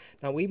done there.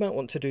 Now we might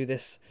want to do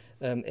this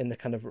in the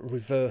kind of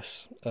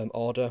reverse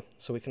order.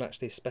 So we can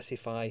actually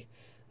specify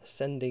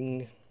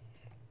ascending,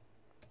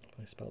 if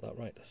I spell that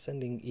right,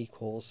 ascending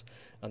equals,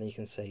 and then you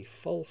can say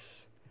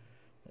false.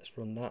 Let's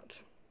run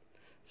that.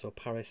 So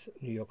Paris,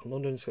 New York and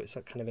London. So it's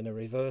kind of in a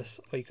reverse,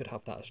 or you could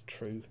have that as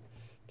true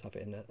to have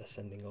it in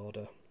ascending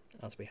order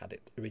as we had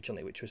it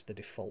originally, which was the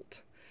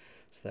default.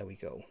 So there we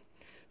go.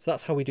 So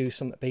that's how we do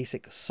some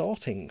basic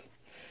sorting.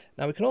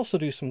 Now we can also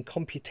do some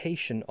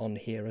computation on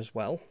here as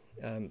well.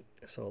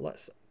 So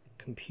let's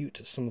compute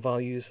some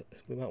values.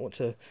 We might want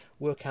to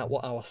work out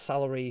what our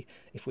salary,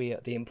 if we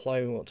the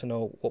employer, we want to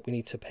know what we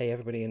need to pay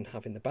everybody and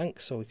have in the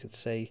bank. So we could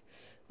say,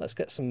 let's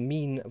get some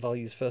mean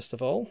values first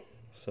of all.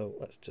 So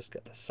let's just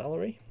get the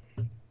salary.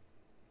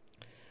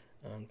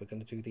 And we're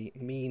going to do the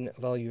mean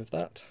value of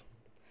that.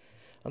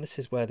 And this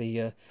is where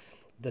the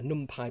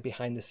NumPy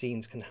behind the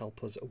scenes can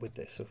help us with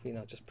this. So if we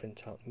now just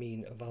print out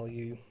mean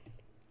value,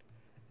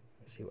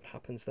 let's see what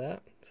happens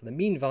there. So the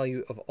mean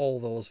value of all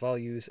those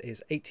values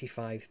is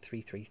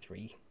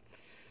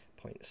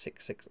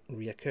 85,333.66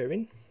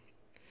 reoccurring.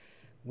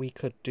 We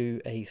could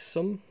do a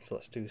sum, so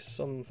let's do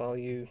sum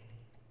value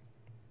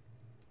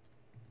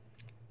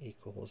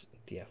equals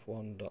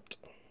df1 dot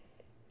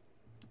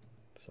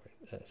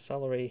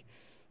salary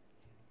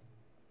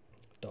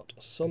dot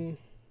sum.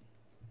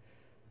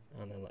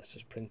 And then let's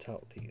just print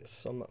out the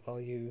sum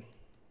value.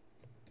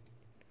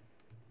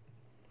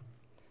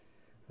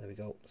 There we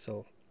go.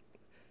 So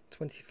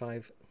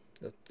 25,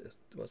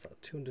 what's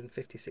that,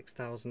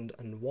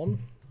 256,001.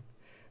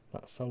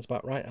 That sounds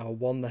about right, our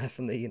one there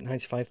from the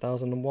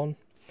 95,001.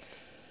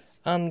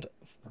 And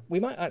we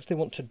might actually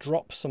want to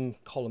drop some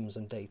columns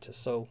and data.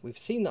 So we've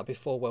seen that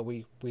before where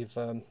we've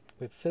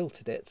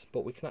filtered it,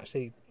 but we can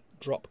actually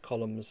drop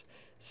columns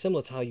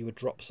similar to how you would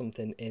drop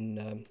something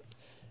in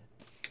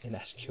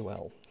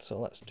SQL. So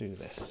let's do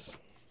this.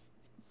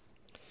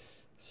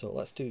 So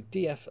let's do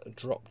df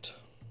dropped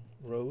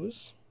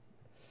rows,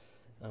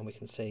 and we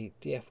can say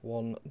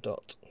df1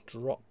 dot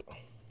drop,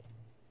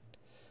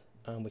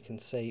 and we can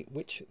say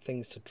which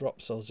things to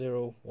drop. So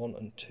 0, 1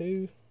 and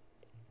 2.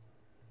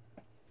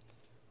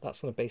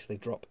 That's going to basically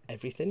drop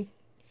everything.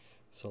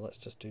 So let's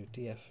just do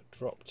df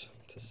dropped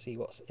to see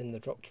what's in the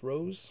dropped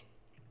rows.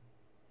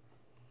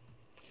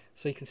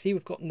 So you can see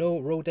we've got no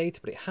row data,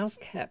 but it has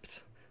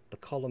kept the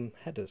column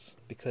headers,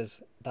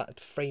 because that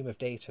frame of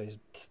data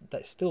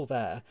that's still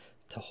there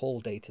to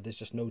hold data. There's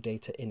just no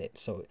data in it.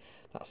 So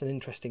that's an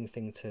interesting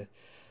thing to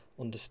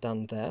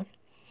understand there.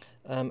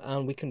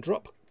 And we can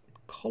drop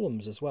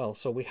columns as well.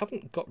 So we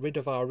haven't got rid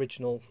of our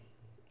original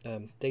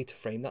data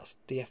frame. That's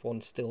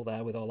df1 still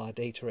there with all our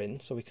data in,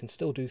 so we can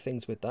still do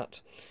things with that.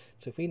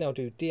 So if we now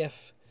do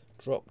df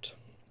dropped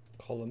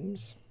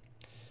columns,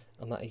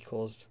 and that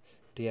equals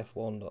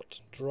df1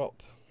 dot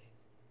drop,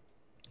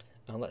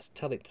 and let's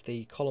tell it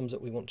the columns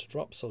that we want to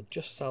drop. So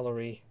just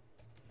salary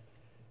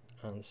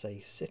and say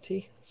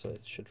city. So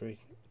it should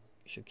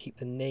keep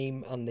the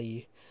name and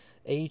the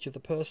age of the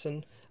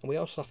person, and we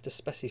also have to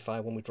specify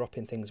when we're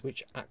dropping things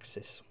which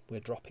axis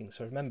we're dropping.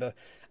 So remember,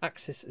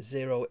 axis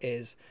 0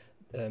 is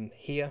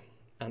here,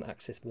 and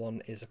axis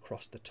 1 is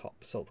across the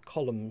top. So the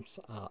columns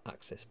are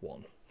axis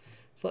 1.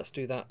 So let's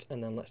do that,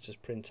 and then let's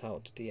just print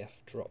out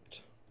df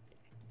dropped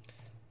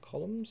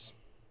columns.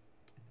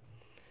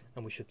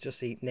 And we should just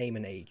see name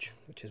and age,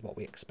 which is what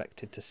we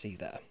expected to see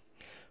there.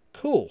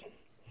 Cool.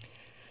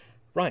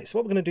 Right, so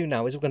what we're going to do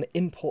now is we're going to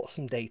import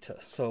some data.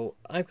 So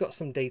I've got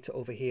some data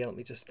over here. Let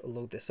me just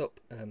load this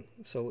up.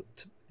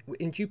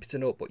 In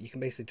Jupyter Notebook, you can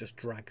basically just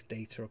drag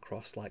data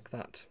across like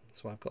that.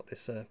 So I've got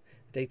this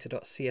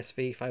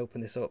data.csv. If I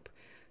open this up,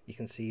 you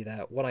can see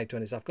that what I've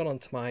done is I've gone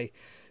onto my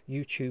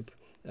YouTube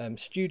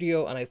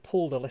studio, and I've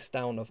pulled a list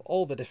down of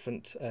all the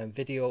different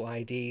video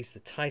IDs,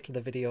 the title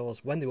of the videos,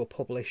 when they were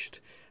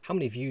published, how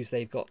many views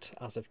they've got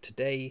as of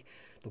today,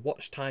 the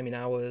watch time in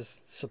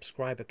hours,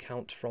 subscriber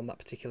count from that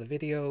particular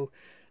video,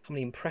 how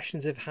many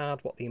impressions they've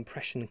had, what the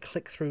impression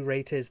click-through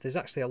rate is. There's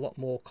actually a lot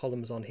more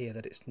columns on here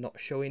that it's not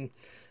showing,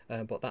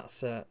 but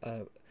that's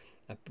a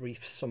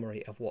brief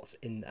summary of what's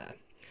in there.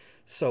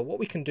 So what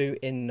we can do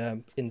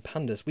in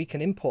Pandas, we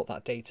can import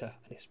that data,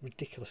 and it's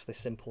ridiculously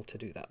simple to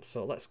do that.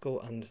 So let's go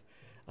and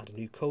add a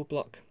new code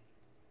block.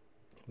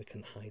 We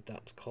can hide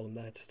that column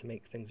there just to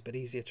make things a bit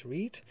easier to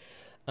read.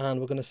 And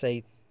we're going to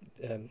say,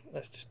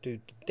 let's just do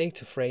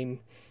data frame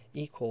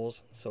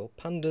equals, so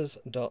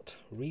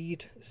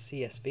pandas.read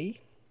CSV.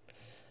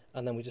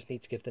 And then we just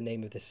need to give the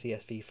name of the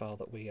CSV file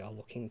that we are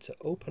looking to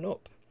open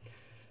up.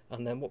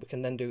 And then what we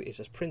can then do is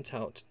just print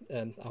out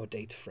our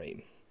data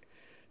frame.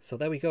 So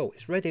there we go,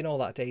 it's read in all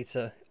that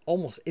data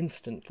almost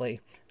instantly,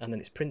 and then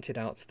it's printed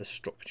out the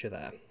structure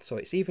there. So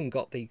it's even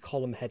got the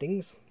column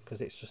headings, because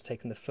it's just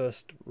taken the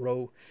first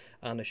row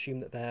and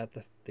assumed that they're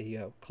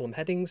the column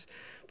headings.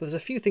 But there's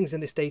a few things in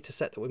this data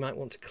set that we might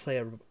want to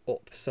clear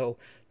up. So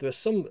there are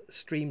some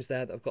streams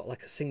there that have got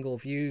like a single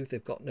view.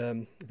 They've got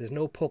there's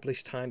no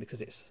publish time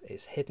because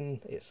it's hidden,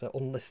 it's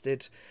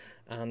unlisted,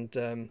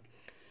 and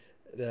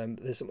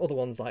there's some other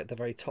ones, like the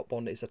very top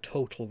one is a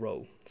total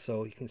row,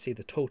 so you can see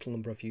the total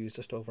number of views,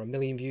 just over 1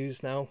 million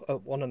views now,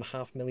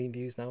 1.5 million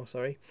views now,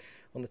 sorry,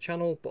 on the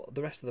channel. But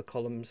the rest of the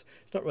columns,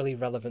 it's not really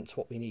relevant to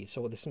what we need.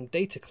 So there's some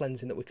data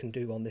cleansing that we can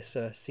do on this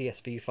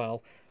CSV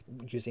file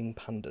using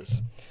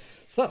Pandas.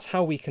 So that's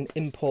how we can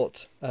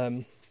import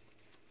a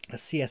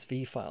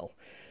CSV file.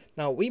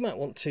 Now we might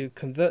want to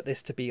convert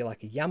this to be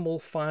like a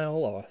YAML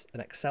file or an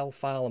Excel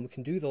file, and we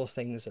can do those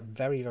things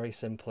very, very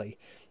simply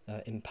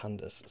in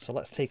Pandas. So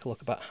let's take a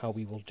look about how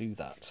we will do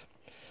that.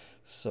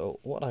 So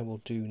what I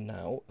will do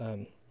now,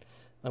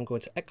 I'm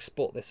going to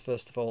export this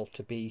first of all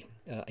to be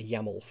a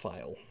YAML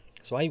file.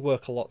 So I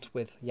work a lot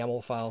with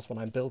YAML files when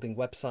I'm building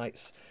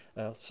websites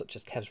such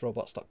as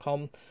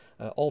kevsrobots.com.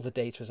 All the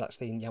data is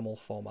actually in YAML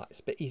format. It's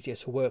a bit easier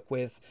to work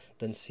with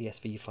than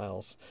CSV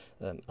files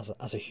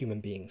as a human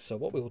being. So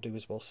what we will do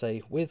is we'll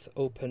say with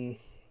open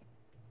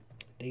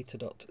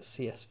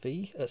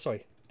data.csv,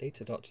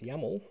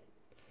 data.yaml.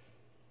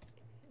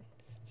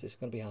 So it's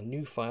going to be our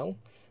new file.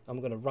 I'm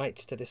going to write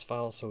to this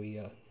file, so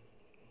we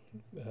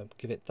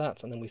give it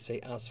that, and then we say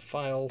as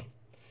file,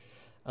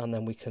 and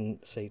then we can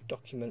say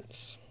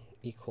documents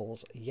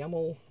equals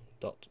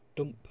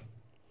yaml.dump,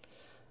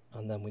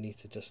 and then we need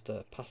to just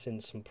pass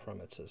in some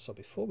parameters. So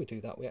before we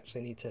do that, we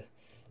actually need to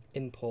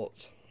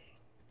import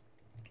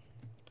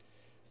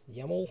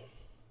YAML.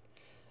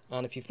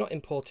 And if you've not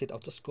imported, I'll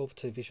just go over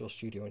to Visual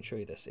Studio and show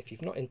you this. If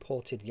you've not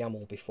imported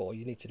YAML before,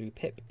 you need to do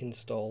pip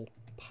install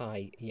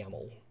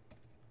py-yaml.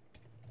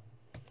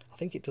 I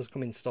think it does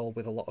come installed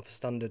with a lot of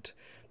standard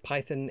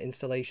Python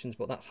installations,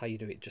 but that's how you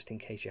do it, just in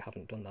case you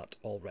haven't done that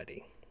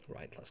already.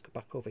 Right, let's go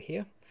back over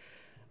here.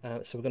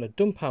 So we're going to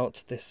dump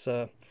out this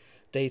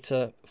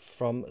data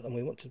from, and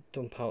we want to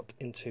dump out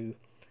into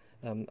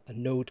a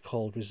node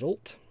called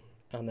result,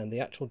 and then the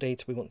actual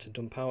data we want to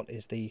dump out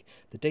is the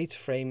data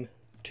frame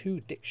to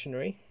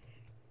dictionary,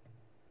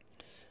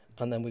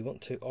 and then we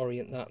want to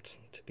orient that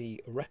to be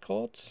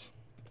records.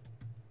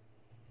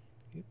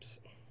 Oops.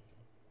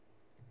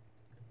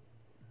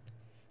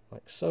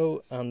 Like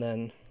so, and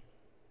then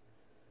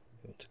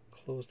we want to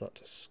close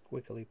that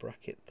squiggly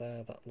bracket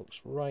there, that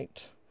looks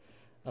right,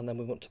 and then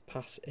we want to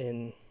pass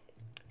in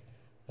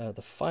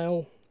the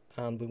file,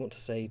 and we want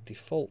to say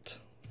default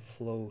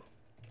flow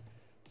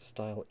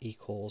style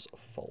equals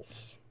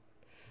false,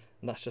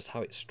 and that's just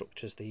how it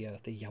structures the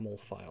YAML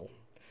file.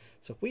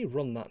 So if we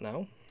run that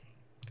now,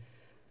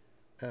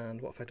 and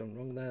what have I done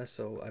wrong there?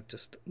 So I've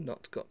just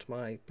not got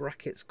my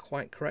brackets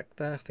quite correct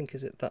there. I think,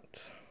 is it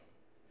that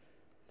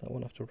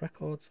one after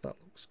records? That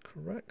looks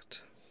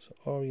correct. So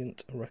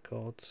orient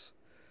records,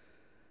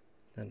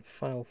 then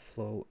file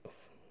flow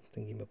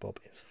thingy-mabob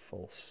is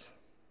false.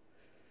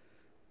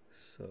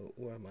 So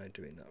where am I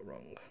doing that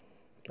wrong?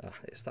 Ah,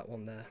 it's that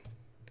one there.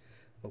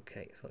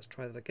 Okay, so let's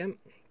try that again.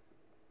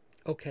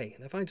 Okay,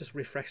 and if I just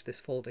refresh this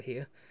folder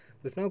here,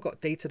 we've now got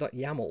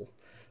data.yaml.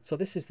 So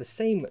this is the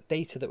same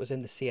data that was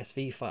in the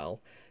CSV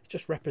file, it's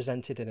just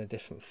represented in a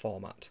different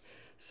format.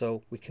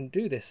 So we can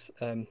do this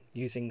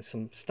using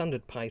some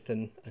standard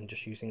Python and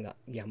just using that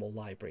YAML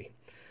library.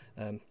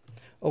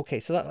 Okay,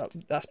 so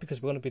that's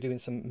because we're going to be doing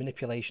some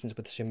manipulations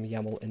with some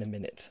YAML in a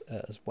minute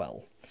as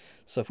well.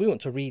 So if we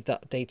want to read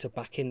that data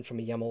back in from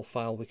a YAML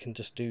file, we can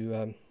just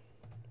do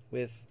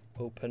with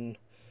open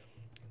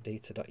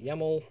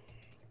data.yaml.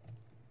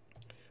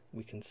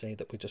 We can say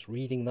that we're just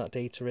reading that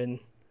data in.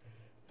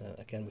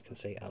 Again, we can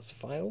say as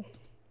file,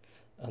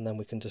 and then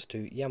we can just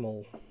do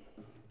YAML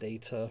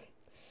data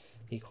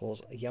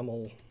equals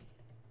YAML,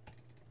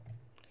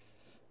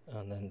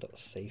 and then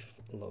 .safe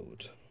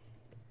load,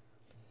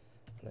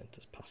 and then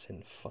just pass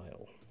in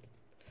file,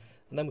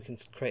 and then we can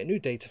create a new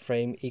data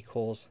frame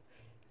equals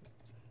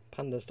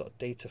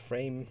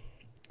pandas.dataframe,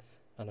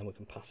 and then we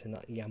can pass in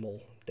that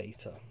YAML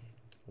data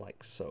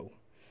like so.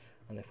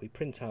 And if we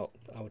print out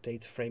our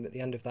data frame at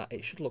the end of that,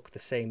 it should look the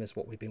same as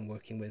what we've been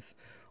working with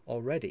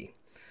already.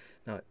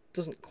 Now it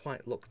doesn't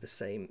quite look the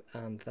same,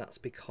 and that's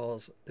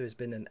because there's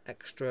been an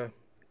extra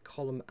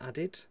column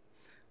added,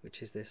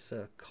 which is this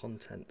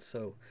content.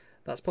 So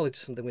that's probably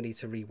just something we need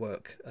to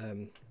rework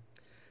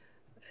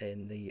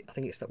in the, I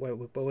think it's that where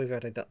we've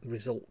added that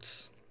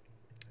results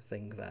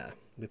thing there.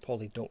 We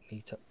probably don't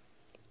need to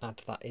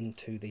add that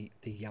into the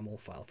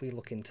YAML file. If we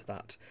look into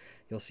that,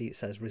 you'll see it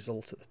says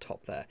result at the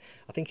top there.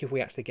 I think if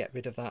we actually get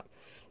rid of that,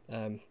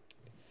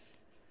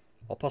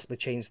 or possibly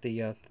change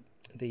the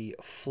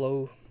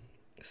flow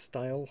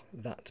style,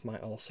 that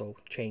might also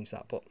change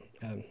that, but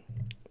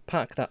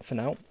park that for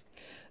now.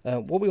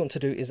 What we want to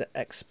do is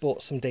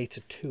export some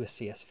data to a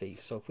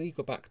CSV. So if we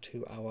go back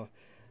to our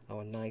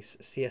nice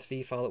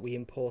CSV file that we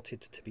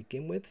imported to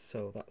begin with,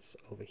 so that's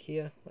over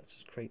here. Let's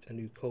just create a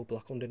new code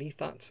block underneath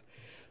that.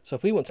 So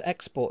if we want to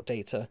export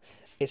data,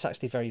 it's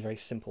actually very, very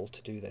simple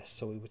to do this.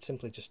 So we would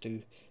simply just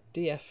do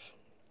df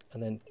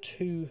and then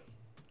to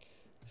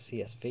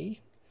CSV,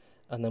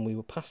 and then we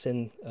will pass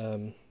in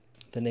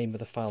the name of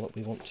the file that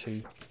we want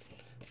to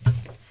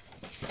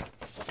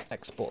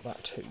export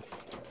that to.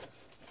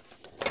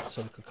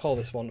 So we could call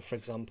this one, for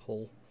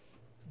example,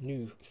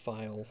 new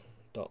file.csv.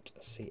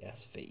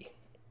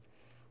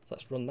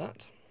 Let's run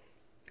that.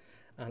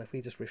 And if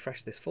we just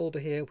refresh this folder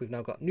here, we've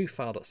now got new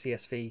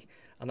file.csv,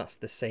 and that's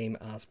the same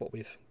as what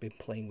we've been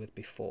playing with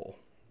before.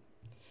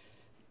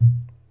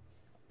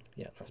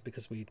 Yeah, that's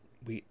because we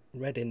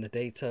read in the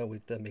data,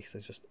 we've then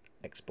basically just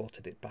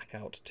exported it back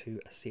out to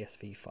a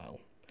CSV file.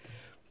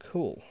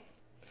 Cool.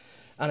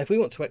 And if we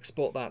want to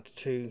export that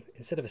to,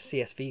 instead of a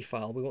CSV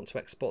file, we want to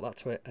export that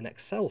to an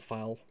Excel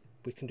file,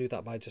 we can do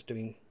that by just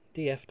doing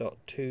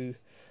df.to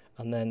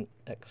and then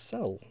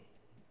Excel.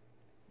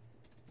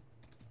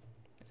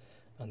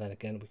 And then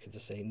again, we could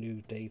just say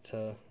new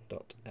data.xlsx,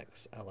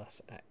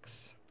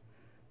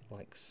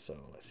 like so.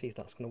 Let's see if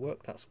that's going to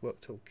work. That's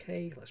worked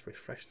okay. Let's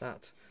refresh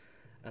that.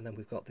 And then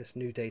we've got this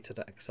new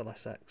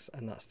data.xlsx,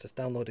 and that's just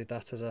downloaded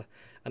that as an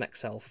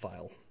Excel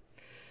file.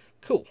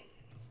 Cool.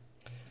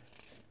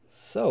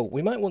 So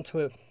we might want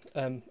to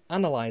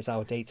analyze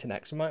our data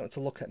next. We might want to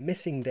look at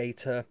missing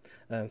data,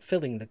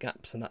 filling the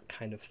gaps and that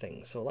kind of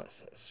thing. So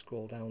let's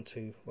scroll down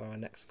to where our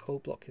next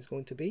code block is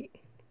going to be.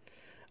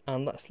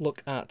 And let's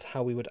look at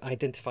how we would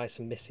identify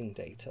some missing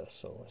data.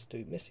 So let's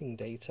do missing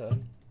data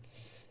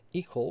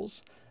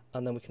equals,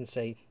 and then we can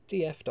say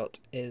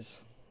df.isNull.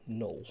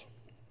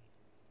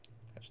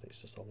 Actually,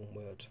 it's just all one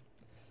word.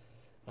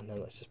 And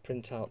then let's just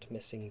print out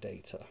missing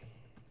data.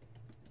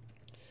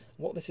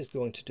 What this is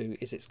going to do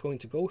is it's going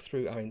to go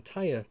through our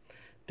entire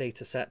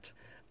data set,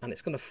 and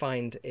it's going to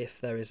find if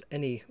there is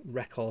any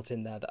records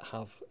in there that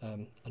have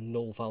a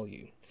null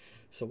value.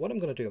 So what I'm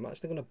going to do, I'm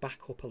actually going to back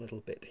up a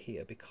little bit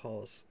here,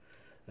 because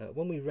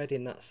when we read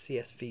in that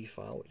CSV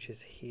file, which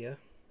is here,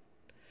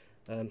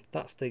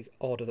 that's the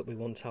order that we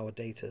want our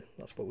data.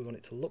 That's what we want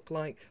it to look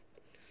like.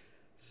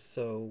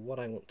 So what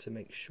I want to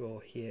make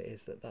sure here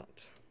is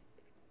that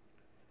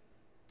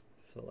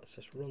so let's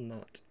just run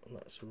that, and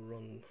let's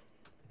run,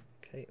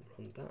 okay,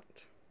 run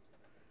that.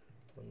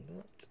 I'm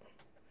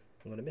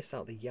going to miss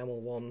out the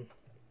YAML one,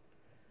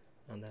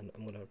 and then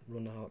I'm going to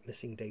run our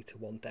missing data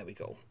one. There we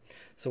go.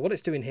 So what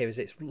it's doing here is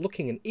it's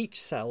looking in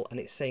each cell and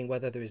it's saying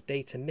whether there is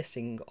data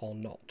missing or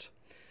not.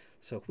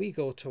 So if we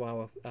go to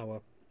our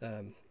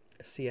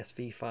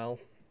CSV file,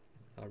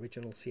 our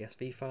original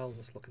CSV file,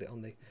 let's look at it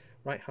on the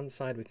right hand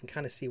side, we can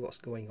kind of see what's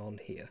going on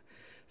here.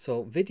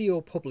 So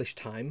video publish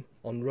time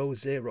on row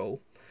 0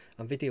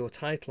 and video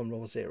title on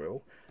row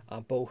 0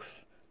 are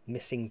both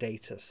missing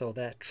data, so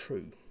they're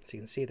true. So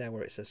you can see there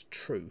where it says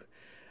true.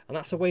 And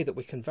that's a way that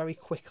we can very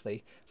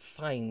quickly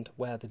find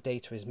where the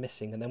data is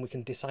missing, and then we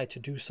can decide to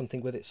do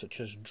something with it, such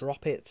as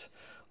drop it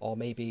or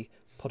maybe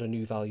put a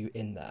new value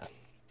in there.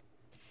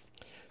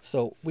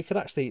 So we could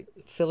actually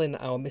fill in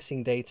our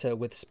missing data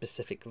with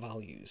specific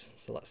values.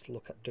 So let's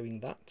look at doing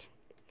that.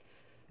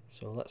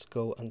 So let's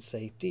go and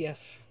say df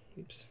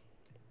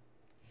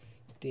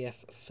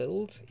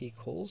filled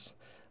equals,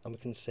 and we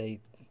can say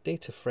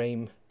data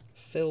frame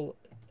fill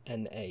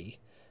NA,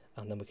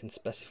 and then we can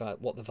specify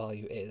what the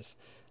value is,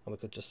 and we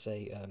could just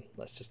say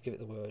let's just give it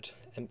the word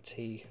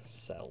empty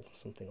cell,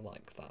 something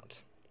like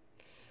that,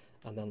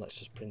 and then let's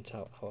just print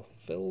out our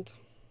filled.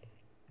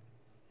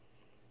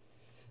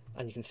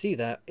 And you can see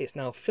there it's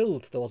now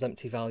filled those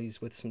empty values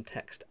with some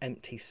text,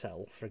 empty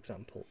cell, for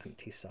example,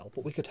 empty cell.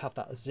 But we could have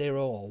that as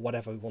 0 or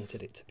whatever we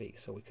wanted it to be.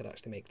 So we could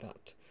actually make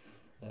that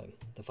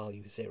the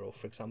value 0,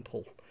 for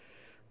example.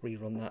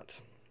 Rerun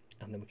that,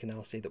 and then we can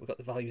now see that we've got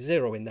the value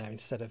 0 in there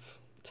instead of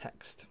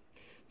text.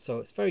 So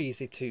it's very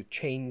easy to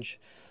change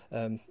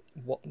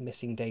what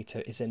missing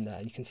data is in there.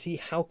 And you can see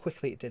how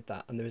quickly it did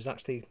that. And there is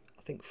actually,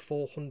 I think,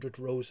 400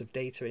 rows of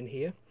data in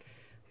here.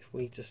 If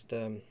we just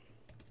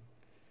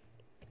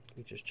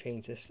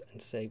change this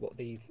and say what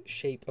the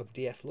shape of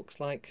df looks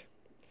like.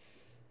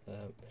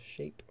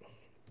 Shape,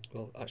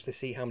 we'll actually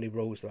see how many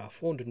rows there are,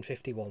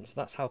 451. So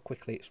that's how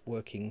quickly it's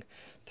working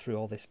through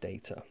all this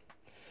data.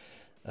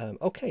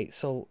 Okay,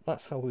 so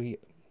that's how we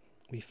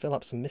fill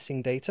up some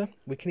missing data.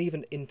 We can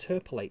even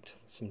interpolate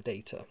some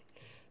data.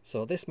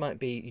 So this might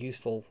be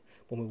useful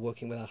when we're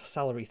working with our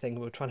salary thing.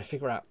 We're trying to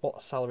figure out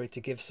what salary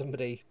to give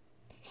somebody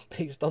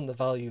based on the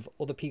value of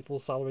other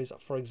people's salaries,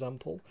 for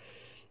example.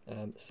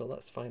 So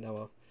let's find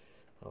our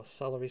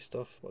salary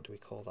stuff. What do we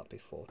call that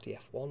before?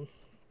 df1.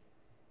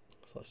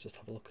 So let's just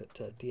have a look at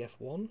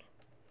df1.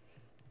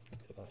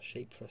 Bit of our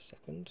shape for a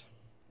second.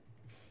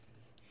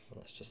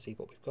 Let's just see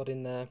what we've got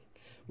in there.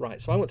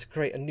 Right, so I want to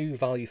create a new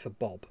value for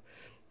Bob.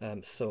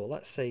 So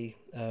let's say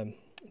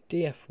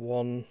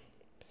df1,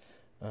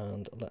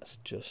 and let's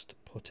just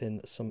put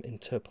in some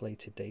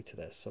interpolated data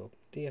there. So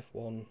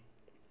df1,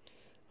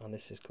 and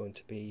this is going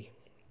to be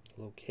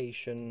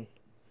location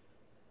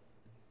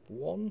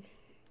 1.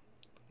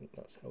 I think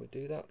that's how we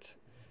do that,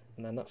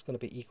 and then that's going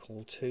to be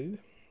equal to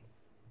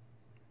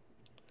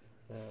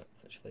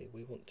actually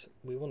we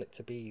want it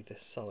to be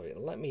this salary.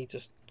 Let me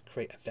just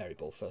create a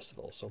variable first of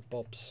all. So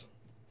Bob's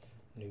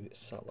new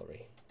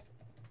salary.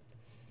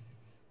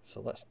 So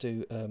let's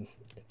do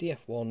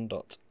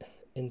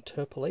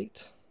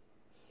df1.interpolate.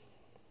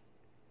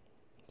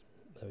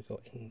 There we go,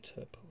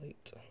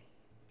 interpolate.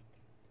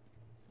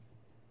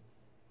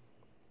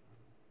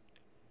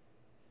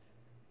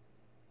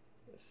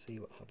 Let's see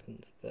what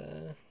happens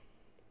there.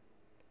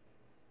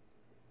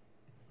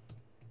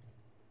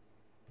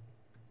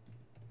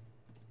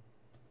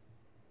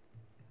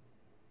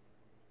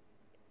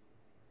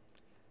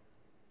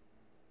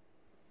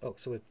 Oh,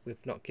 so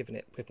we've not given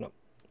it,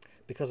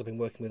 because I've been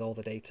working with all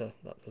the data,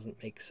 that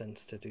doesn't make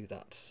sense to do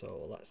that.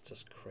 So let's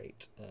just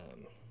create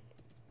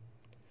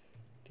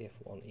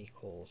df1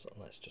 equals, and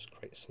let's just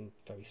create some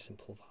very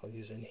simple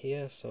values in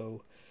here.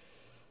 So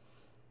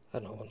I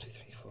don't know, 1, 2,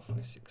 3, 4,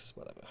 5, 6,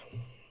 whatever.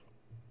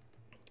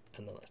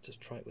 And then let's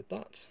just try it with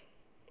that.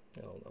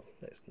 Oh no,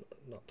 that's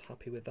not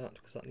happy with that,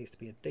 because that needs to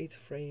be a data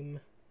frame.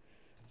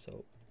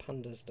 So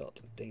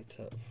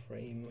pandas.data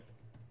frame.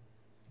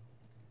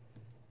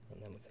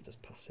 And then we can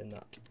just pass in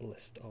that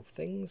list of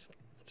things. I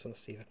just want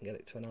to see if I can get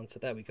it to an answer.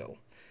 There we go.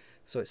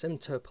 So it's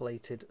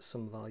interpolated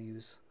some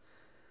values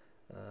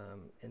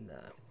in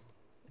there.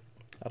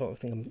 I don't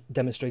think I'm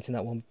demonstrating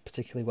that one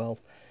particularly well.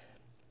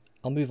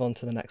 I'll move on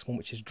to the next one,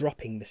 which is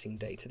dropping missing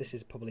data. This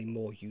is probably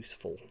more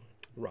useful.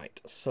 Right,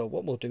 so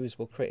what we'll do is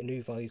we'll create a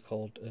new value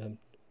called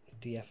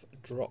df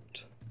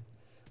dropped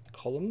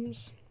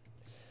columns.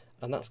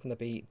 And that's going to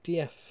be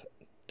df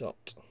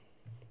dot.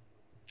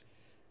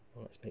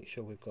 Well, let's make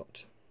sure we've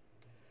got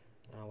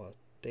our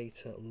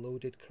data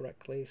loaded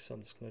correctly, so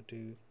I'm just going to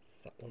do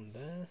that one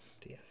there,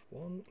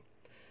 df1,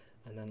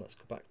 and then let's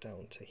go back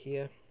down to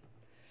here.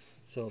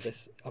 So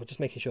this, I was just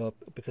making sure,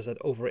 because I'd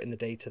overwritten the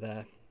data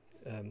there,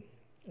 I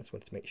just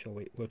wanted to make sure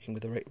we're working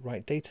with the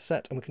right data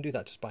set, and we can do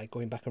that just by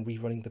going back and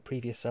rerunning the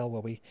previous cell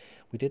where we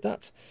did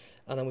that,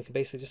 and then we can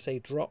basically just say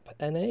drop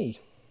NA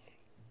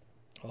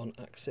on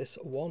axis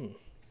 1,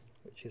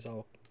 which is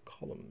our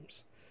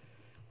columns.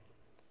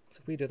 So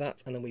if we do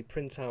that, and then we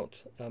print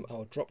out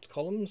our dropped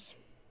columns,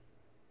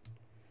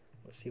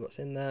 let's see what's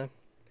in there.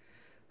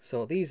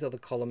 So these are the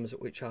columns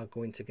which are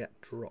going to get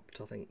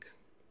dropped, I think.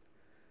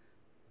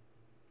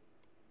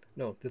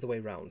 No, the other way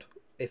around.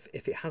 If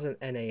it has an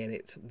NA in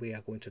it, we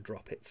are going to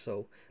drop it.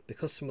 So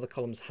because some of the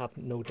columns had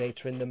no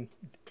data in them,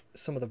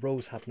 some of the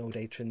rows had no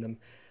data in them,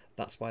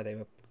 that's why they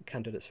were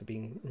candidates for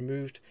being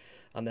removed,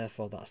 and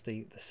therefore that's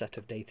the set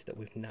of data that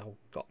we've now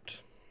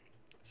got.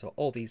 So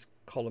all these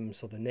columns,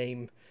 so the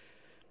name,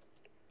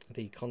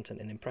 the content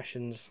and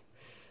impressions,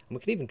 and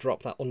we can even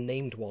drop that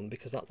unnamed one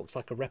because that looks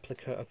like a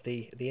replica of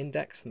the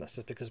index, and that's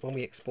just because when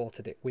we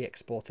exported it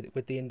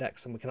with the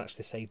index, and we can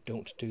actually say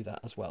don't do that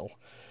as well,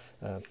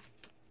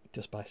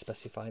 just by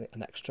specifying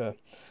an extra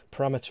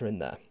parameter in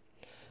there.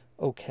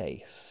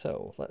 Okay,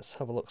 so let's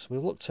have a look. So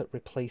we've looked at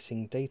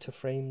replacing data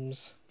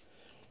frames,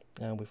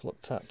 and we've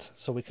looked at,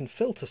 so we can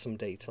filter some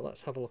data.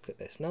 Let's have a look at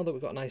this. Now that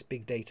we've got a nice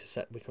big data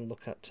set, we can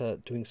look at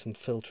doing some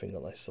filtering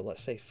on this. So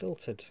let's say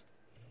filtered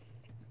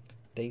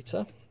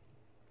data,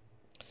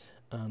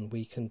 and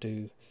we can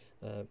do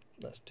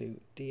let's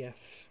do df,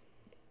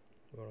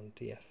 we're on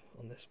df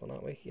on this one,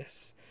 aren't we?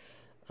 Yes.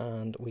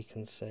 And we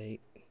can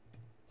say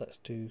let's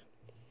do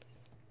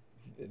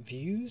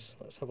views.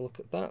 Let's have a look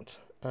at that,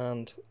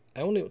 and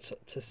I only want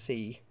to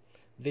see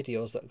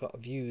videos that got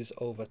views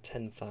over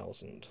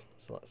 10,000,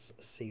 so let's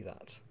see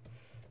that,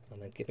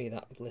 and then give me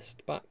that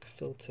list back.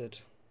 Filtered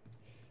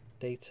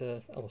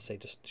data, I will say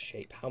just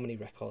shape, how many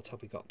records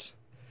have we got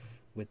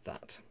with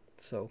that?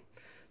 So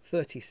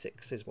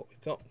 36 is what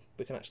we've got.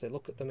 We can actually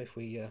look at them if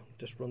we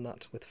just run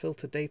that with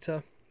filtered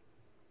data.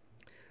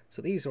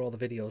 So these are all the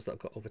videos that have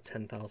got over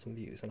 10,000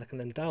 views, and I can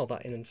then dial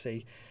that in and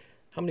see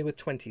how many with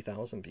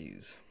 20,000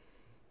 views.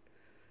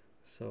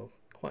 So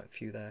quite a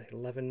few there.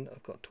 11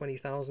 have got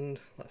 20,000.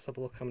 Let's have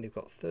a look how many have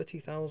got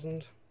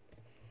 30,000.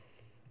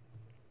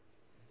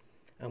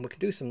 And we can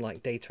do some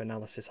like data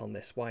analysis on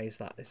this. Why is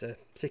that? There's a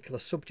particular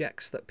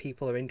subjects that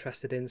people are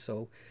interested in.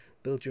 So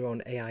build your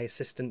own AI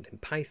assistant in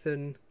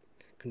Python,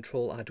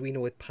 control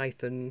Arduino with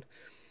Python,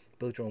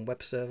 build your own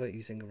web server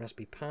using a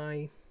Raspberry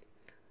Pi,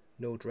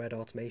 Node-RED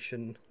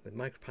automation with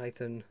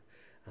MicroPython,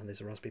 and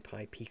there's a Raspberry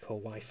Pi Pico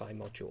Wi-Fi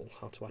module,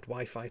 how to add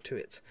Wi-Fi to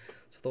it.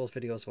 So those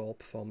videos have all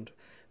performed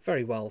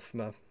very well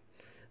from a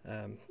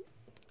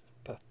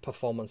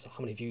performance, how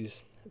many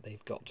views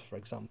they've got, for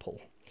example.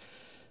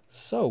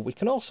 So we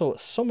can also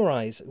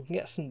summarize, we can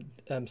get some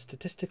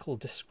statistical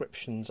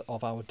descriptions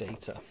of our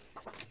data.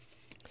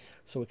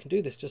 So we can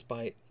do this just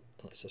by,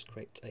 let's just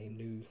create a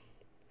new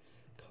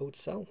code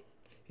cell.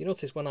 You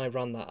notice when I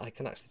ran that, I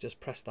can actually just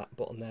press that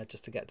button there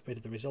just to get rid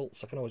of the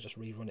results. I can always just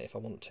rerun it if I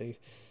want to,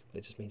 but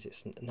it just means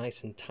it's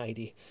nice and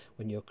tidy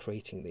when you're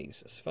creating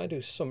these. So if I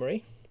do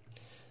summary,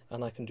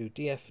 and I can do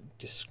df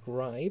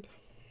describe,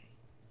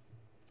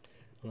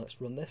 and let's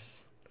run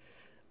this,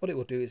 what it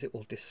will do is it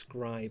will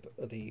describe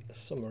the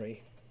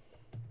summary.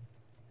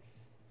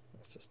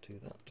 Let's just do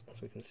that so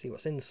we can see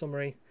what's in the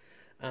summary,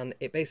 and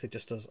it basically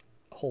just does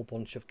a whole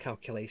bunch of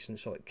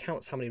calculations. So it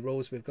counts how many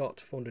rows we've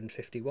got,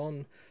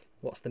 451,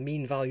 what's the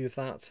mean value of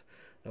that,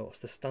 what's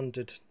the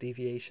standard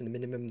deviation, the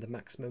minimum, the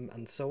maximum,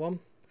 and so on.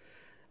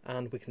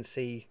 and we can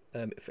see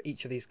for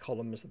each of these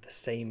columns the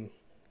same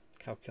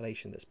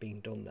calculation that's being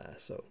done there.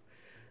 So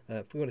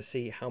if we want to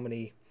see how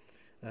many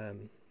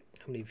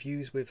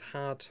views we've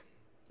had,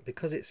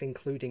 because it's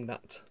including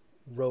that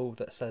row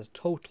that says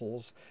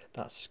totals,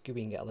 that's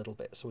skewing it a little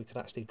bit, so we could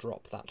actually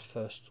drop that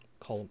first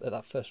column,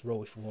 that first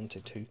row if we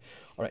wanted to,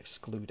 or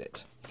exclude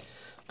it.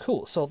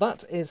 Cool, so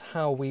that is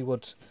how we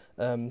would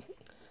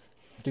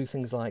do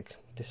things like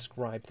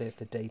describe the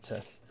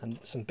data and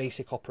some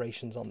basic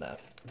operations on there.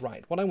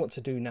 Right, what I want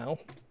to do now,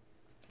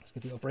 let's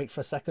give you a break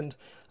for a second.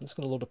 I'm just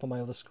going to load up on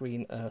my other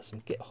screen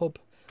some GitHub,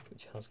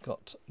 which has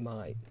got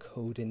my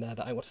code in there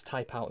that I want to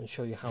type out and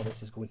show you how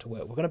this is going to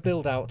work. We're going to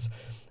build out,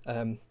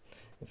 in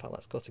fact,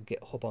 let's go to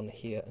GitHub on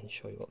here and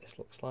show you what this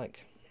looks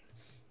like.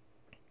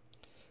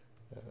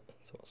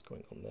 So what's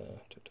going on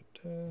there?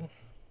 So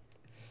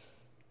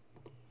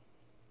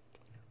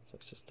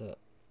it's just a,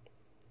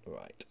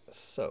 right,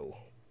 so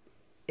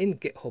in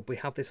GitHub we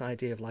have this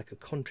idea of like a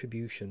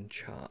contribution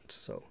chart.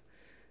 So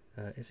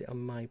is it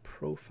on my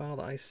profile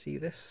that I see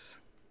this?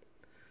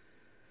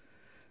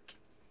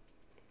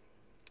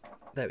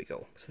 There we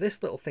go. So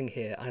this little thing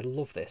here, I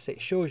love this.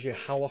 It shows you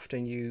how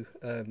often you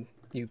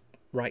you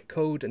write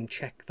code and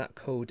check that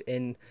code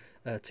in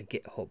to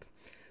GitHub.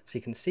 So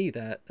you can see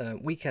that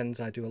weekends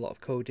I do a lot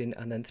of coding,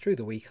 and then through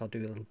the week I'll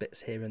do little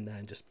bits here and there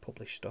and just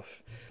publish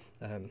stuff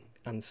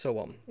and so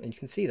on. And you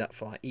can see that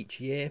for like each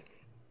year,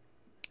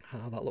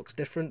 how that looks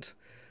different.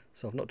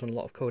 So I've not done a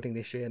lot of coding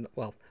this year.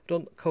 Well, I've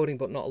done coding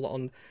but not a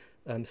lot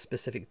on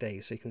specific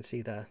days. So you can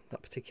see there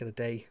that particular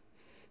day,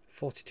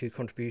 42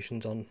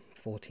 contributions on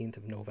 14th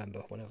of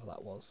November, whenever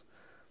that was.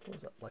 What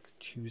was that, like a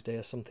Tuesday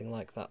or something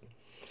like that?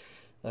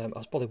 I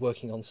was probably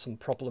working on some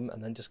problem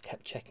and then just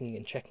kept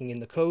checking in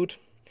the code.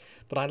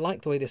 But I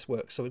like the way this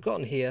works. So we've got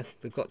on here,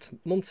 we've got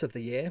months of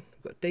the year,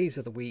 we've got days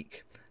of the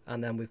week,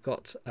 and then we've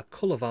got a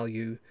colour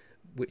value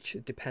which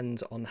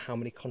depends on how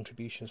many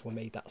contributions were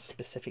made that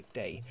specific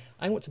day.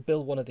 I want to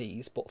build one of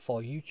these, but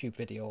for YouTube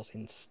videos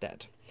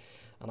instead.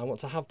 And I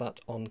want to have that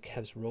on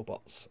Kev's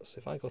Robots. So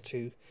if I go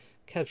to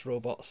Kev's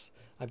Robots,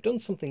 I've done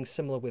something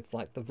similar with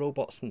like the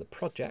robots and the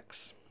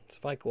projects. So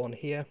if I go on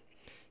here,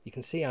 you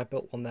can see I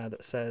built one there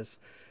that says,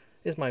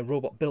 here's my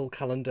robot build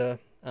calendar,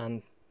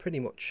 and pretty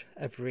much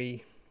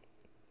every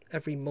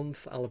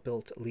month I'll have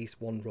built at least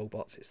one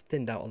robot. It's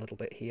thinned out a little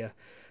bit here,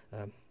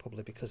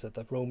 probably because of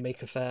the Rome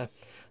Maker Faire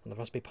and the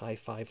Raspberry Pi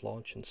 5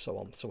 launch and so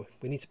on. So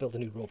we need to build a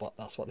new robot.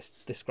 That's what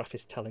this graph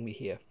is telling me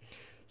here.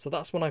 So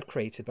that's one I've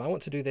created, but I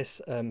want to do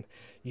this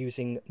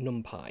using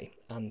NumPy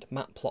and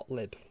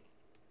Matplotlib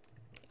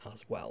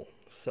as well.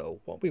 So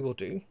what we will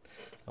do,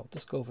 I'll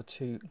just go over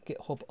to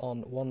GitHub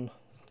on one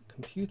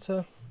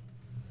computer,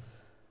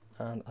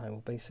 and I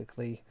will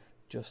basically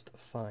just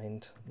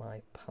find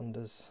my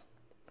Pandas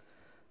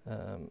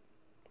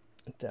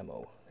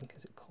demo. I think,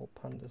 is it called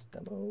Pandas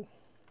demo?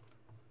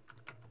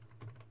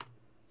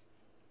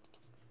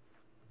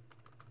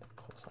 Of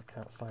course I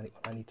can't find it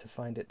when I need to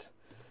find it.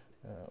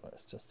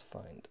 Let's just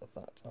find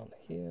that on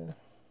here,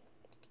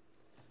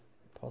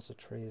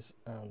 repositories,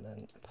 and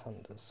then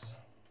Pandas.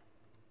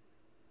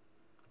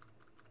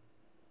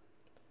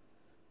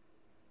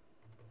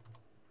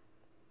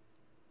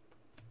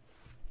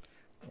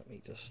 Let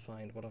me just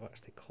find what I've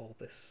actually called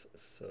this.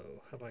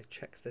 So have I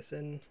checked this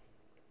in?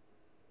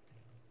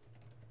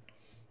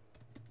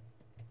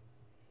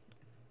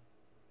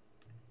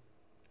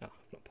 I've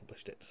not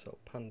published it. So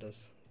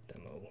Pandas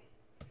demo.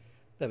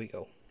 There we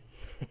go.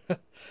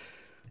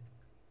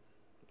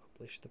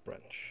 Publish the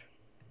branch.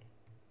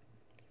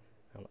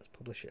 And let's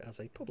publish it as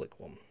a public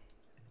one.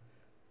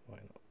 Why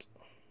not?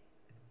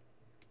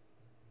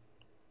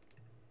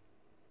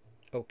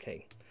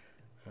 Okay.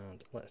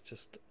 And let's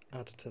just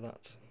add to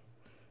that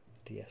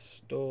DS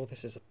store.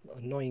 This is an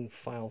annoying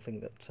file thing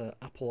that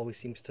Apple always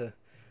seems to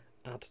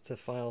add to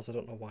files. I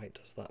don't know why it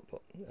does that,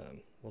 but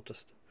we'll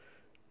just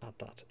add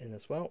that in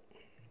as well.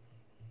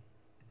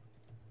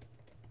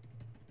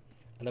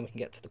 And then we can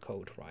get to the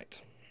code,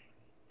 right.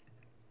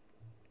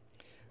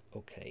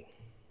 Okay.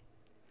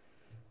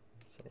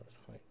 So let's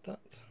hide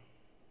that.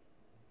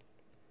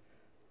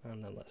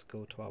 And then let's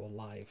go to our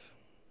live.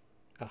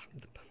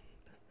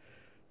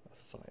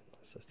 That's fine.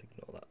 Let's just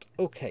ignore that.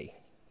 Okay.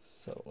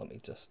 So let me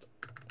just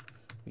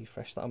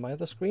refresh that on my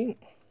other screen.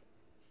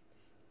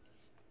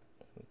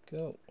 There we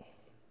go.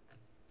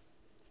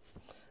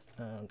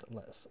 And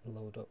let's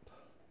load up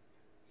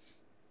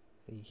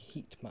the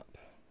heat map.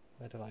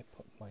 Where did I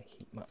put my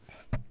heat map?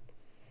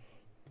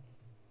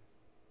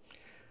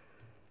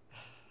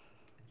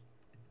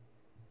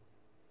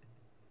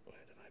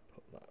 Where did I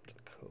put that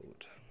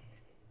code?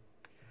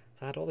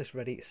 So I had all this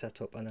ready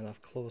set up, and then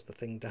I've closed the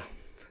thing down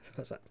I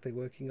was actually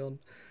working on.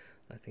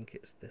 I think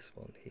it's this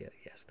one here.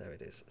 Yes, there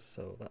it is.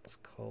 So that's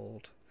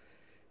called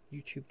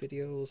YouTube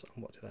videos.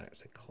 And what did I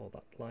actually call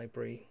that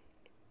library?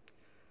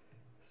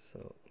 So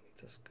let me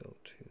just go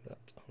to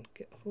that on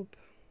GitHub.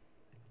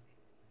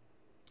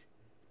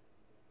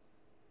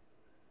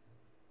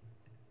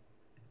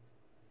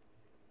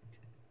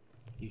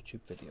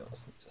 YouTube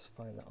videos. Let's just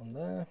find that on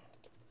there.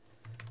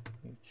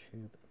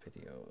 YouTube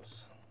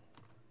videos.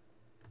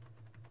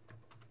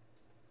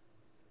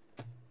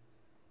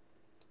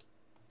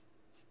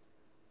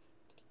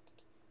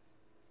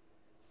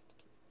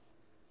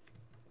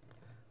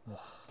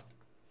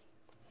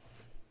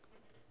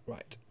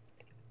 Right,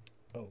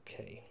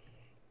 okay.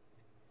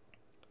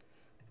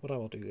 What I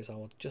will do is I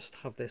will just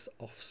have this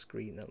off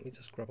screen. Let me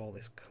just grab all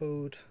this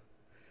code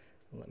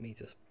and let me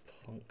just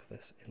plonk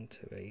this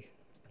into a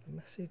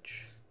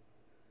message.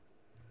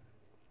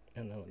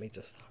 And then let me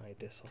just hide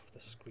this off the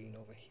screen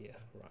over here.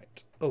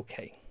 Right,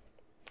 okay.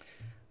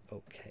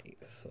 Okay,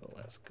 so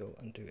let's go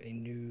and do a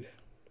new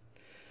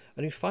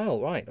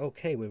file. Right,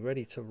 okay, we're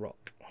ready to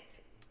rock.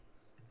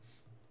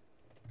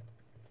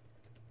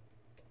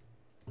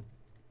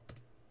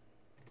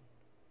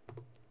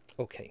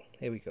 Okay,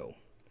 here we go.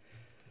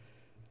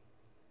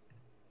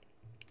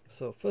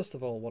 So first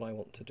of all, what I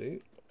want to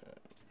do,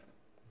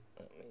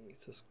 let me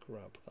just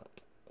grab that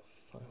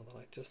file that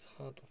I just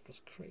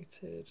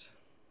created.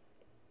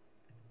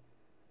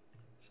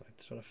 So I'm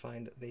just trying to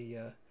find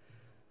the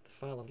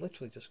file I've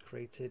literally just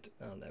created,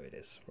 and there it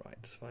is.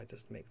 Right, so if I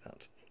just make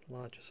that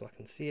larger so I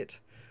can see it,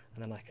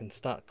 and then I can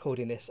start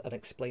coding this and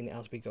explain it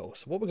as we go.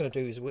 So what we're going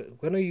to do is we're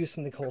going to use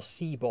something called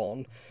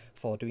Seaborn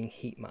for doing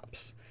heat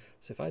maps.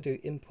 So if I do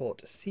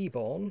import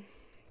Seaborn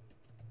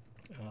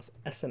as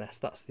SNS,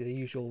 that's the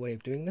usual way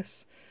of doing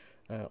this.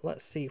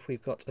 Let's see if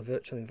we've got a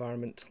virtual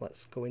environment.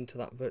 Let's go into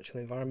that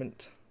virtual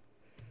environment,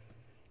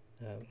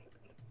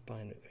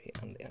 binary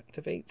and the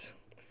activate,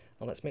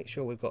 and let's make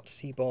sure we've got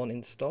Seaborn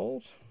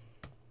installed.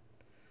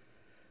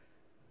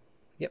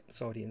 Yep,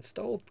 it's already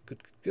installed.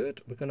 Good, good,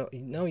 good. We're going to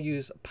now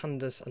use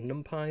Pandas and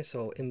NumPy,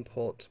 so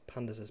import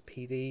Pandas as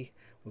PD.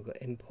 We've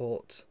got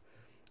import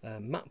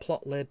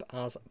matplotlib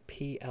as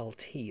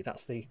PLT.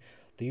 That's the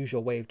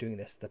usual way of doing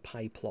this, the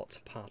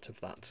pyplot part of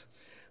that.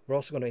 We're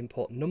also going to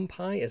import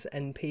NumPy as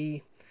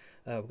NP.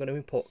 We're going to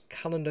import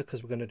calendar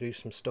because we're going to do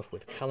some stuff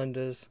with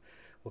calendars.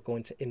 We're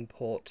going to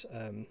import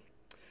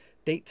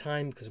date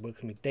time because we're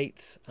going to be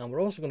dates, and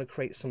we're also going to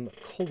create some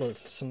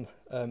colors,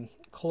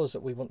 colors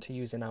that we want to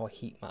use in our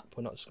heat map.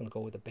 We're not just going to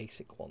go with the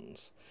basic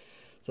ones.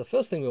 So the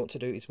first thing we want to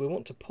do is we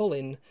want to pull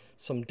in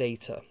some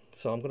data.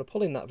 So I'm going to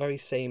pull in that very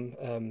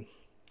same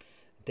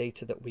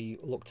data that we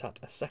looked at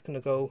a second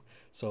ago.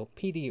 So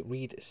PD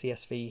read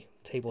CSV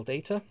table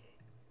data.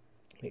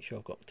 Make sure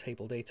I've got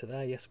table data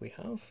there. Yes, we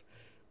have.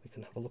 We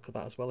can have a look at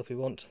that as well if we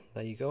want.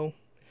 There you go.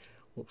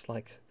 Looks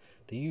like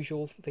the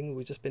usual thing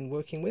we've just been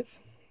working with.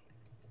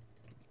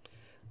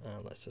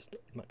 Let's just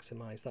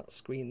maximize that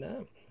screen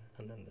there,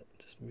 and then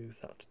just move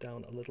that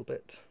down a little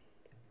bit.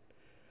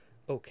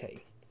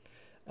 Okay,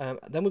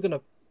 then we're going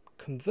to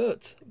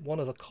convert one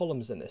of the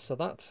columns in this. So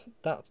that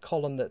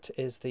column that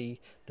is the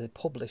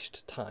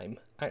published time,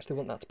 I actually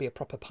want that to be a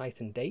proper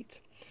Python date.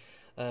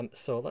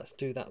 So let's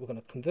do that. We're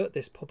going to convert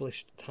this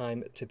published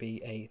time to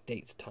be a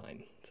date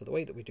time. So the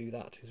way that we do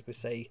that is we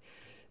say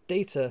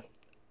data,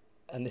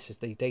 and this is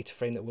the data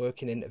frame that we're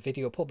working in,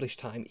 video published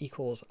time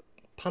equals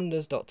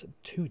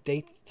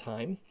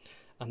pandas.toDateTime,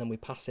 and then we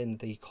pass in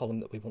the column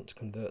that we want to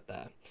convert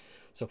there.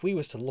 So if we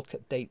was to look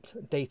at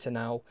data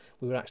now,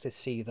 we would actually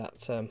see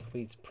that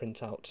we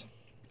print out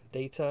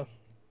data,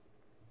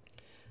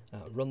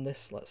 run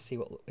this, let's see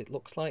what it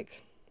looks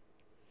like,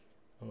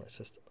 and let's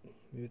just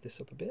move this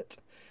up a bit.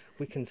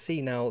 We can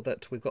see now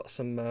that we've got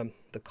some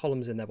the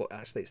columns in there, but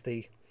actually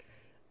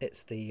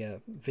it's the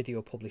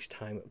video published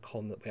time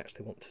column that we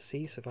actually want to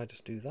see. So if I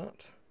just do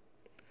that,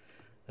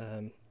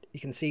 you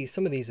can see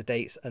some of these are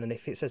dates, and then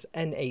if it says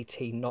NAT,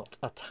 not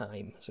a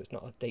time, so it's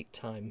not a date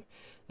time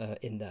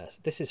in there. So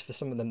this is for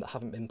some of them that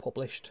haven't been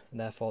published, and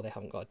therefore they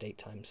haven't got a date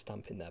time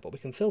stamp in there, but we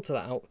can filter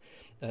that out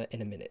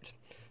in a minute.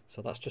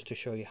 So that's just to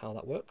show you how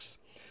that works.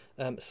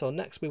 So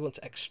next we want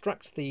to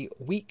extract the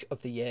week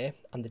of the year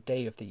and the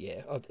day of the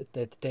year, or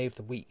the day of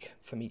the week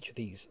from each of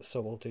these.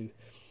 So we'll do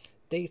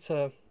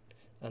data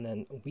and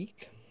then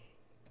week.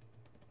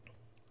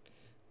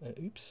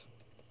 Oops.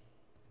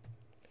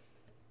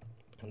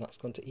 And that's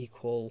going to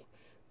equal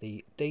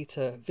the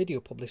data video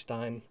published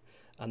time,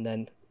 and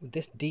then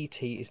this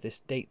DT is this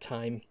date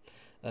time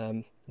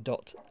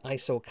dot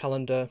ISO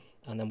calendar,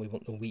 and then we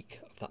want the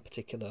week of that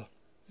particular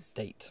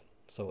date,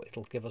 so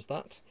it'll give us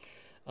that.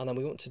 And then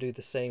we want to do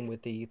the same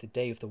with the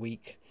day of the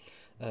week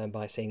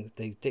by saying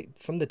the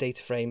from the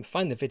data frame,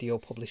 find the video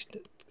published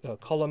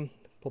column,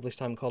 published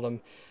time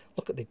column,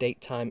 look at the date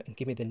time and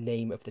give me the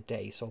name of the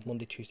day, so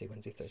Monday, Tuesday,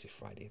 Wednesday, Thursday,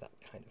 Friday, that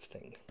kind of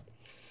thing.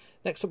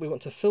 Next up, we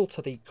want to filter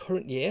the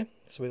current year.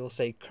 So we will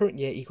say current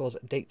year equals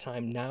date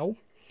time now.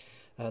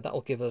 That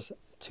will give us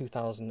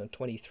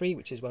 2023,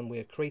 which is when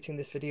we're creating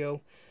this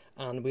video.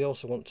 And we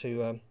also want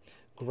to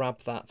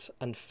grab that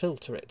and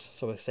filter it.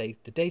 So we say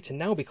the data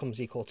now becomes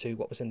equal to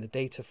what was in the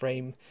data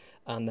frame,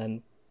 and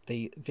then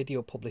the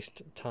video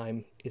published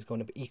time is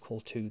going to be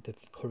equal to the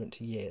current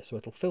year. So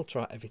it'll filter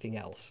out everything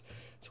else.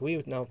 So we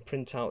would now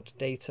print out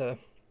data.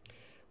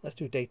 Let's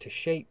do data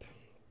shape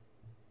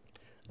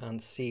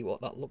and see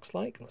what that looks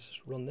like. Let's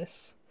just run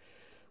this.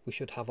 We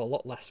should have a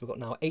lot less. We've got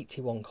now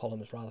 81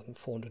 columns rather than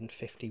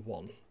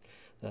 451.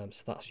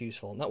 So that's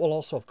useful. And that will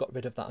also have got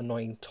rid of that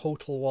annoying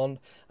total one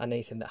and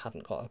anything that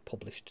hadn't got a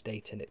published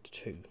date in it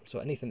too. So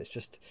anything that's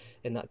just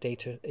in that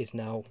data is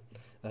now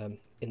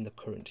in the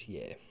current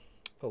year.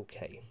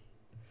 Okay.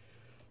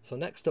 So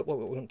next up, what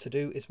we want to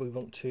do is we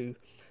want to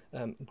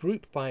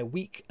group by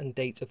week and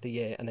date of the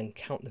year, and then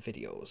count the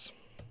videos.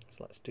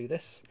 So let's do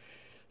this.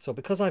 So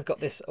because I've got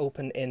this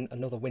open in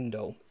another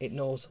window, it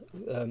knows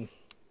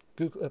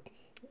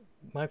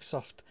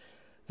Microsoft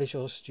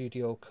Visual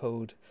Studio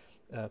Code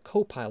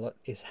Copilot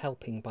is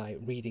helping by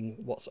reading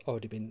what's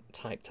already been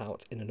typed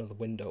out in another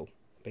window,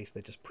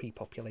 basically just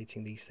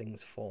pre-populating these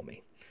things for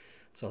me.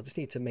 So I just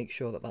need to make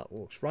sure that that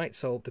looks right.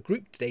 So the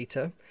grouped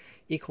data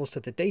equals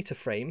to the data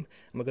frame,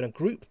 and we're going to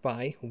group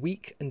by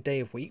week and day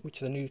of week, which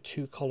are the new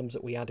 2 columns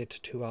that we added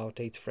to our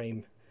data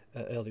frame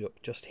earlier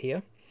up just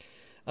here.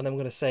 And then we're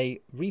going to say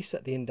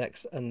reset the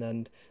index and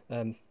then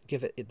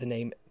give it the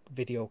name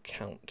video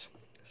count.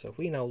 So if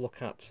we now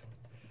look at,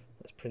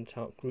 let's print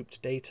out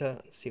grouped data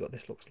and see what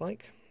this looks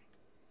like.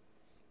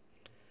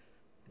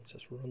 Let's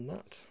just run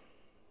that.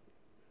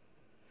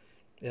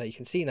 You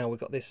can see now we've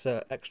got this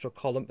extra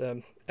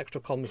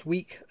columns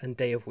week and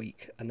day of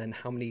week, and then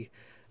how many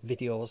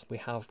videos we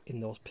have in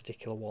those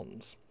particular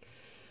ones.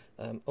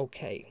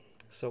 Okay,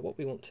 so what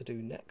we want to do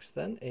next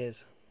then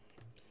is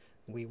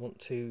we want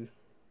to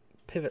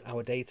pivot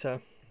our data.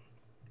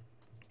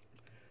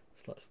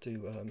 So let's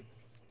do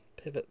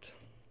pivot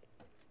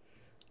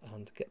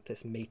and get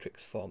this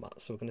matrix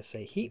format. So we're going to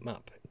say heat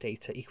map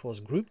data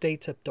equals group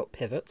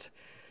data.pivot.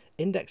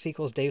 Index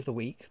equals day of the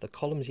week, the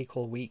columns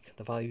equal week,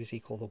 the values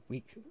equal the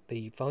week,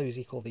 the values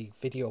equal the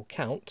video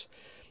count,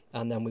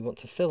 and then we want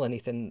to fill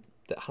anything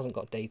that hasn't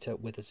got data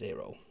with a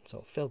 0.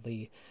 So fill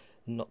the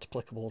not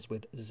applicables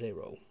with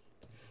 0.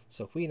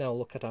 So if we now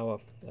look at our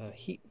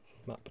heat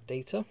map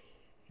data,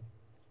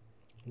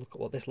 look at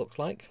what this looks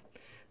like.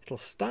 It'll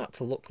start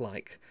to look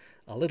like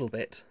a little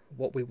bit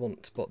what we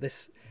want, but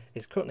this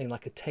is currently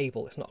like a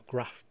table, it's not a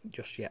graph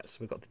just yet. So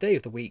we've got the day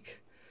of the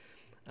week,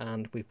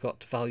 and we've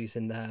got values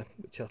in there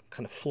which are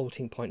kind of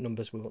floating point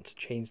numbers. We want to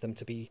change them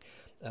to be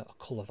a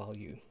colour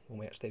value when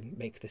we actually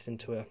make this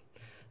into a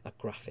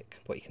graphic.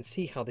 But you can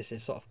see how this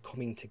is sort of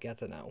coming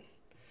together now.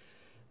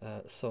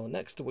 So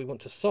next we want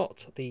to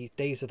sort the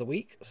days of the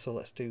week. So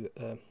let's do,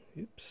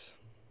 oops,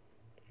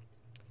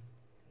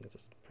 I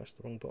just pressed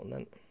the wrong button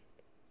then.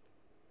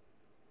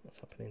 What's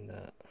happening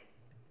there?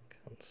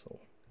 Cancel.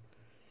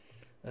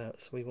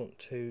 So we want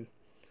to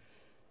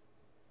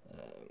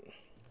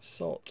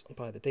sort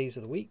by the days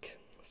of the week.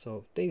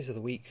 So days of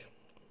the week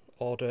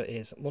order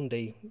is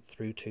Monday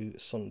through to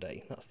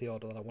Sunday. That's the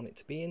order that I want it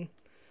to be in.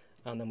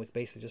 And then we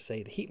basically just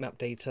say the heat map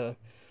data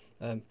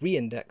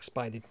re-index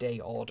by the day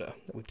order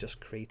that we've just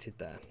created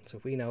there. So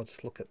if we now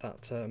just look at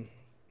that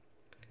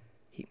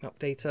heat map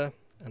data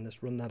and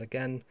just run that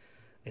again,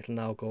 it'll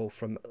now go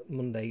from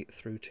Monday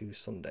through to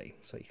Sunday.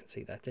 So you can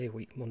see that day of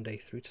week, Monday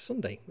through to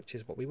Sunday, which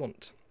is what we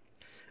want.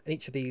 And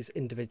each of these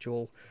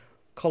individual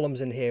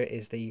columns in here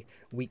is the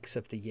weeks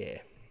of the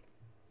year.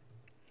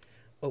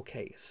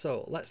 Okay,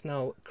 so let's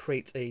now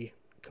create a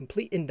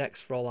complete index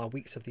for all our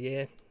weeks of the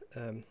year.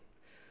 So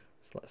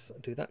let's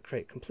do that,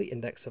 create a complete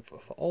index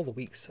for all the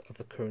weeks of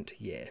the current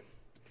year.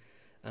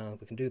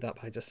 We can do that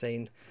by just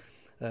saying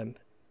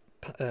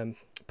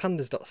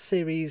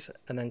pandas.series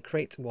and then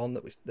create one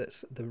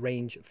that's the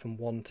range from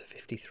 1 to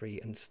 53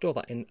 and store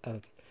that in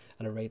an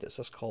array that's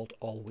just called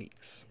all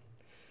weeks.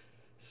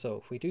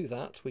 So if we do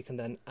that, we can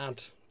then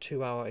add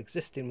to our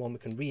existing one, we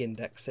can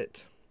re-index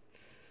it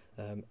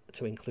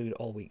to include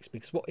all weeks,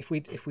 because what if we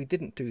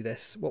didn't do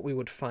this, what we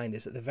would find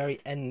is at the very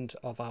end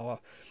of our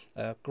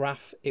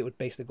graph, it would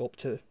basically go up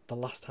to the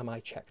last time I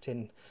checked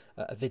in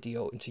a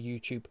video into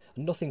YouTube,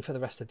 and nothing for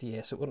the rest of the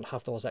year, so it wouldn't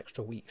have those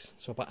extra weeks.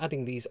 So by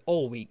adding these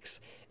all weeks,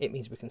 it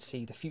means we can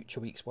see the future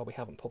weeks where we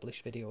haven't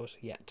published videos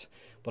yet,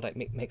 but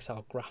it makes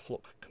our graph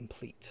look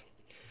complete.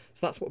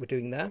 So that's what we're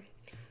doing there.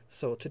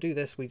 So to do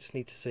this, we just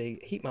need to say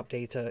heat map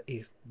data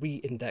is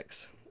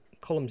re-index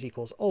columns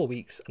equals all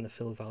weeks and the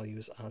fill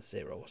values are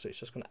 0. So it's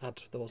just going to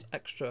add those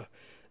extra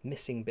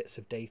missing bits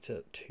of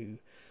data to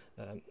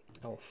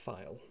our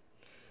file.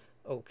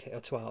 Okay,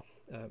 or to our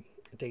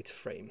data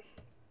frame.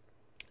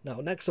 Now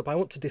next up, I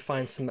want to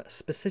define some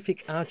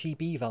specific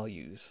RGB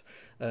values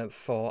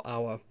for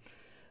our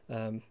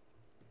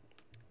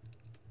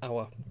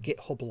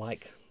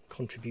GitHub-like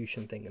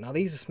contribution thing. Now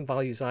these are some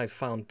values I've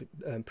found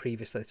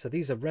previously. So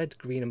these are red,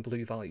 green and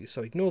blue values.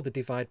 So ignore the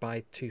divide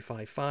by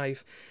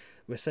 255.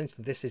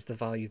 Essentially this is the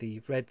value,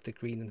 the red, the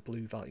green and the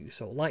blue value.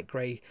 So light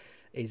grey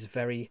is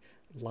very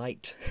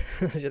light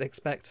as you'd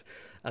expect,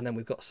 and then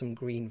we've got some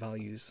green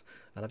values,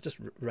 and I've just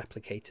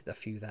replicated a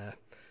few there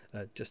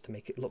just to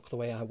make it look the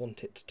way I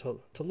want it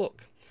to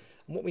look.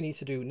 And what we need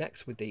to do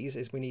next with these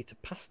is we need to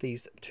pass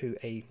these to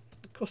a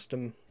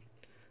custom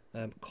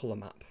colour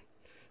map.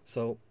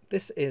 So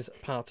this is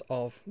part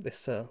of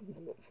this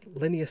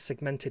linear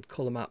segmented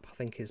colour map, I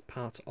think is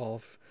part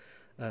of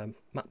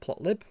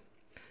matplotlib.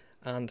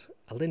 And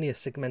a linear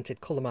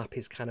segmented colour map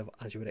is kind of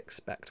as you would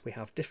expect. We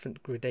have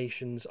different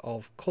gradations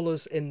of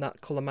colours in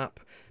that colour map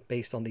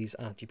based on these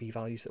RGB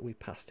values that we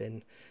passed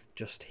in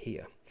just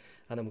here.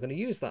 And then we're going to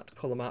use that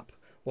colour map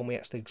when we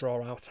actually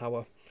draw out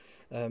our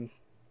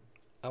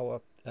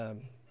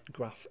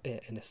graph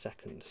in a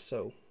second.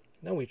 So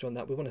now we've done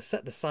that, we want to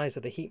set the size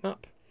of the heat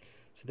map.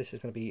 So this is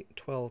going to be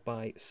 12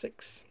 by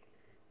 6.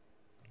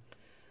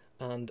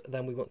 and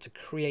then we want to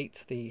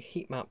create the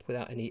heat map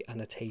without any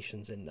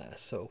annotations in there.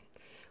 So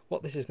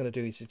what this is going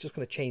to do is it's just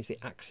going to change the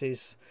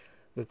axes.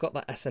 We've got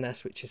that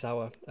SNS, which is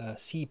our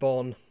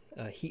Seaborn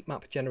heat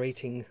map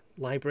generating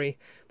library.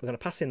 We're going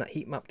to pass in that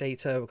heat map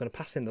data. We're going to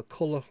pass in the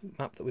color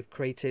map that we've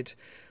created.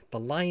 The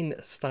line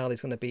style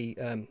is going to be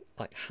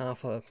like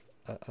half a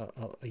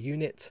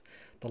unit.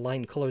 The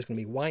line color is going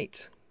to be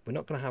white. We're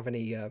not going to have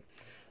any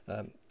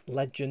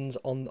legends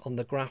on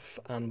the graph,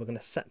 and we're going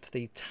to set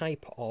the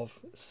type of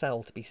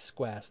cell to be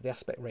square, so the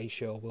aspect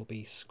ratio will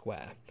be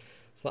square.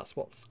 So that's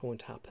what's going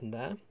to happen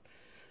there.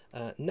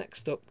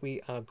 Next up,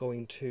 we are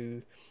going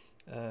to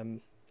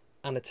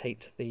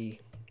annotate the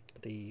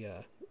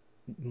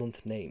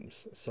month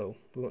names. So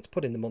we want to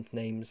put in the month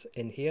names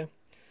in here,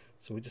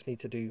 so we just need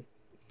to do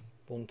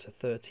 1 to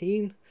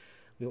 13.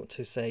 We want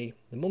to say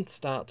the month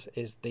start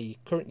is the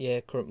current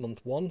year, current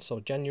month 1,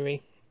 so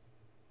January.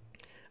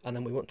 And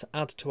then we want to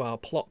add to our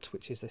plot,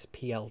 which is this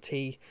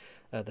PLT,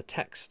 the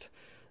text,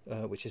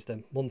 which is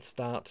the month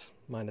start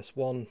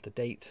 -1, the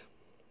date,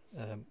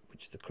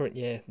 which is the current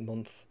year,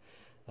 month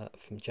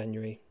from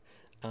January,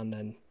 and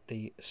then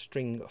the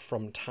string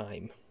from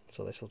time.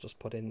 So this will just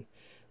put in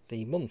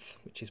the month,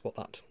 which is what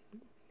that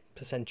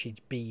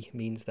percentage B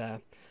means there.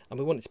 And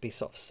we want it to be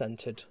sort of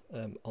centered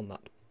on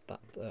that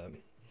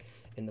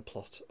in the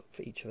plot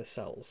for each of the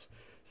cells.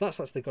 So that's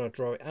actually going to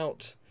draw it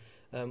out.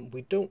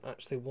 We don't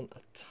actually want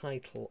a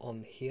title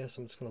on here,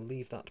 so I'm just going to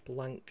leave that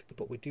blank,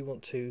 but we do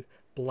want to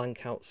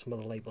blank out some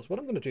of the labels. What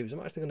I'm going to do is I'm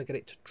actually going to get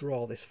it to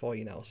draw this for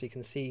you now, so you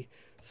can see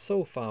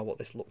so far what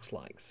this looks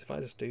like. So if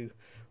I just do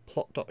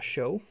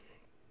plot.show,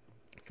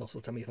 it'll also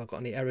tell me if I've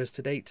got any errors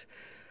to date.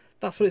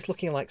 That's what it's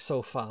looking like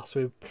so far, so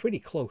we're pretty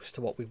close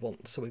to what we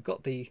want. So we've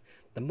got the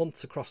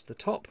months across the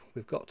top,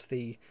 we've got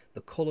the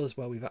colours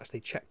where we've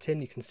actually checked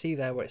in. You can see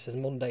there where it says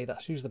Monday,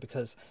 that's usually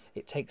because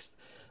it takes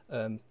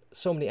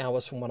so many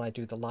hours from when I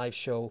do the live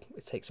show.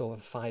 It takes over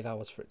 5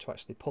 hours for it to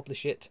actually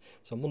publish it.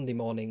 So Monday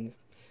morning,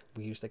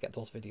 we usually get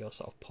those videos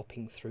sort of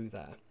popping through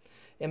there.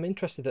 I'm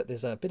interested that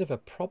there's a bit of a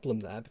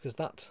problem there, because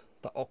the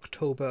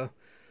October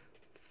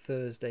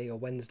Thursday or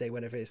Wednesday,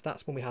 whenever it is,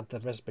 that's when we had the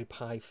Raspberry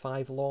Pi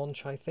 5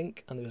 launch, I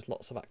think, and there was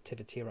lots of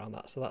activity around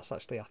that. So that's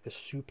actually like a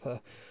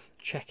super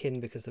check-in,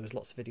 because there was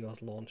lots of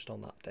videos launched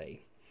on that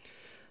day.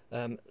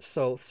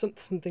 So some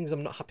things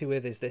I'm not happy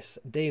with is this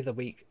day of the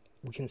week.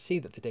 We can see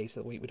that the days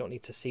of the week, we don't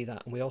need to see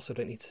that, and we also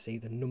don't need to see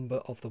the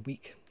number of the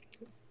week.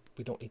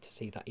 We don't need to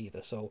see that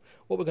either. So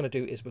what we're going to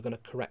do is we're going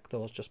to correct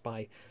those just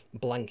by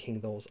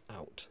blanking those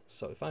out.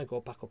 So if I go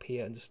back up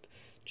here and just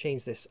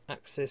change this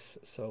axis,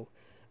 so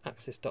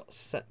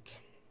axis.set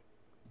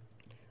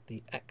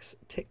the x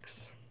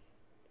ticks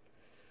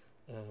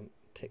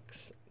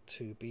ticks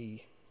to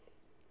be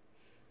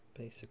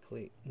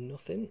basically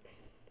nothing,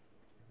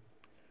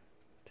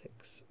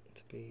 ticks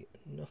to be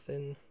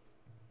nothing.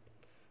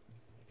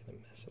 I'm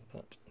gonna mess with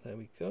that. There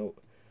we go.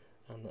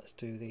 And let's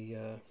do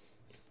the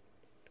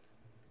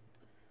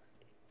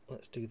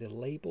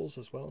labels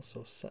as well.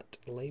 So set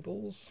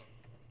labels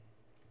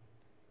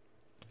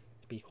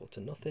to be equal to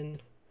nothing,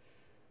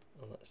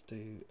 and let's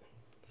do,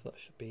 so that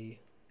should be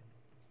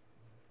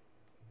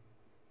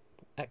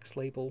X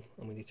label,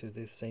 and we need to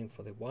do the same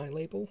for the Y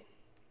label.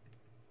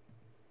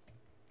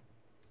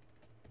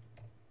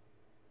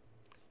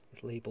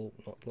 It's label,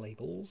 not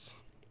labels,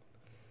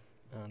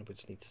 and we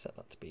just need to set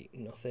that to be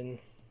nothing,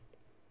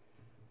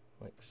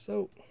 like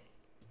so.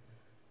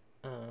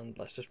 And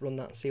let's just run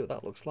that and see what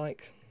that looks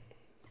like.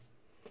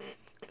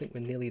 I think we're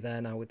nearly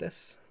there now with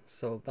this,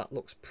 so that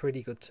looks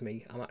pretty good to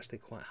me. I'm actually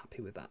quite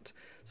happy with that.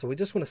 So we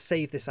just want to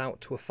save this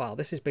out to a file.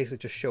 This is basically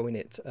just showing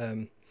it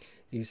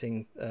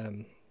using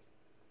the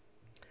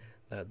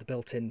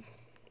built-in,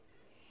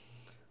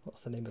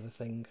 what's the name of the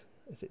thing?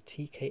 Is it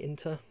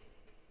tkinter?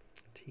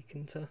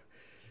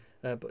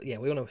 But yeah,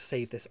 we want to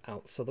save this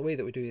out. So the way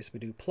that we do this, we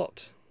do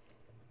plot.save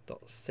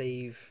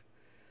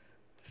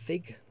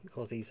fig,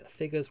 because these are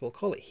figures. We'll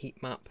call it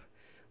heat map.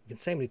 We can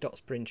say how many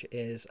dots per inch it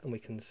is, and we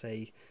can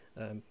say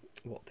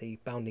what the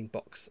bounding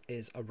box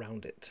is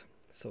around it.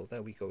 So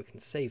there we go, we can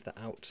save that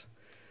out,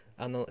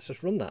 and then let's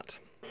just run that.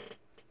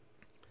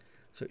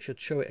 So it should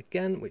show it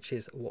again, which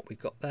is what we've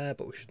got there,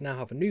 but we should now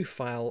have a new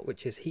file,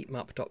 which is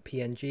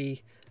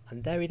heatmap.png,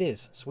 and there it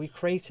is. So we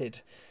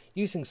created,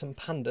 using some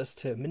pandas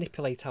to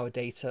manipulate our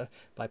data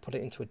by putting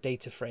it into a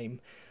data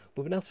frame,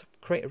 we've been able to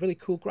create a really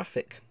cool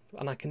graphic,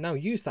 and I can now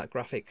use that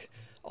graphic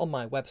on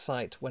my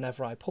website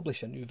whenever I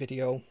publish a new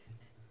video.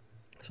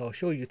 So I'll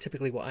show you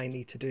typically what I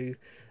need to do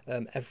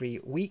every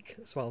week.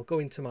 So I'll go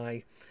into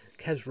my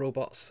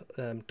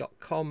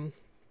kevsrobots.com,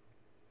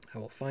 I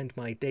will find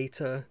my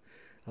data,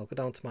 I'll go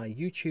down to my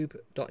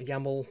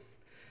youtube.yaml,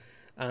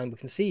 and we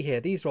can see here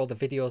these are all the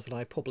videos that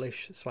I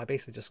publish. So I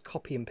basically just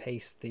copy and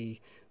paste the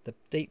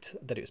date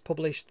that it was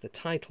published, the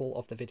title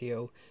of the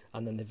video,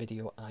 and then the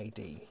video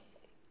ID.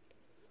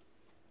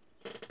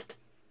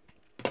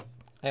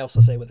 I also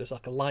say whether it's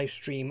like a live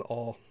stream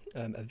or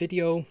a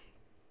video.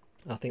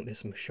 I think there's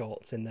some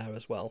shorts in there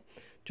as well,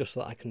 just so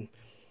that I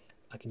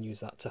can use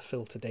that to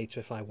filter data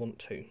if I want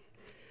to.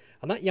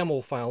 And that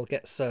YAML file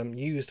gets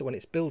used when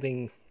it's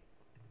building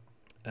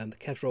the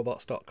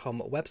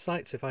kevsrobots.com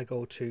website. So if I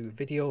go to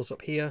videos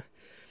up here,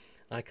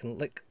 I can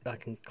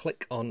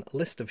click on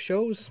list of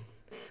shows,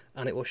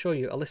 and it will show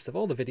you a list of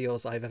all the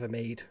videos I've ever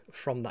made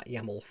from that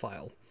YAML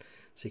file.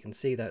 So you can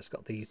see that it's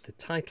got the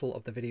title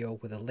of the video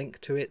with a link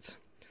to it.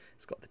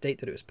 It's got the date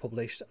that it was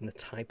published and the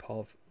type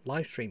of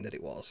live stream that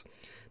it was.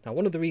 Now,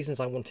 one of the reasons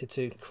I wanted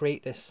to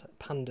create this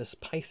Pandas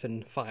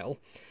Python file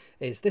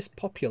is this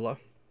popular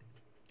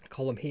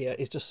column here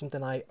is just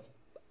something I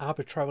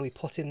arbitrarily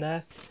put in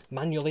there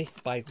manually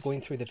by going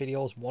through the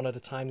videos one at a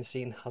time and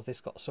seeing, has this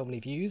got so many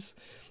views?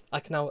 I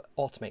can now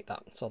automate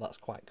that, so that's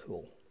quite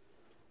cool.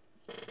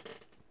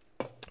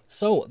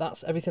 So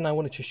that's everything I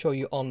wanted to show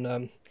you on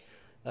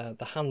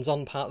the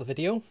hands-on part of the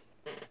video.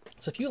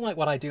 So if you like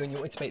what I do and you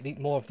want me to make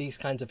more of these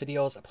kinds of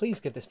videos, please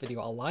give this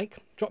video a like.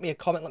 Drop me a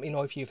comment, let me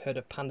know if you've heard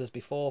of Pandas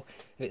before,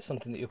 if it's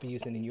something that you'll be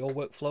using in your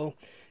workflow.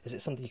 Is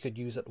it something you could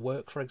use at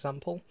work, for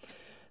example?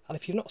 And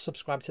if you're not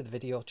subscribed to the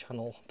video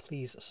channel,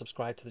 please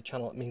subscribe to the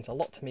channel. It means a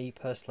lot to me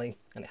personally,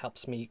 and it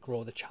helps me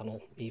grow the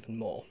channel even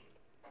more.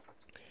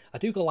 I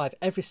do go live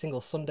every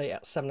single Sunday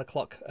at 7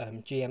 o'clock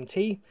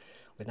GMT.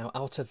 We're now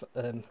out of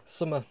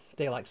summer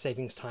daylight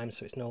savings time,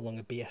 so it's no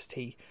longer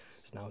BST,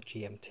 it's now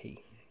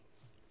GMT.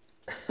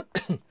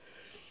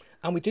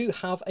 And we do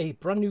have a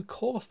brand new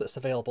course that's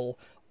available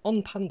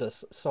on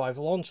Pandas, so I've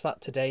launched that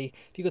today.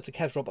 If you go to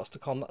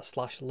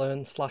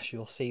kevsrobots.com/learn/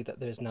 you'll see that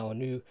there is now a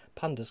new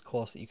Pandas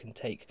course that you can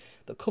take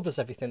that covers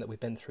everything that we've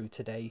been through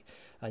today,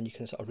 and you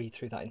can sort of read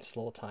through that in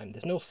slow time.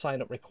 There's no sign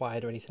up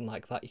required or anything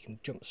like that. You can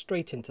jump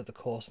straight into the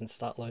course and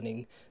start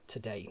learning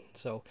today.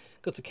 So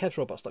go to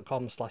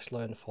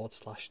kevsrobots.com/learn/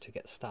 to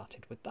get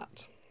started with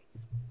that.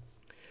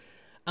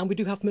 And we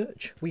do have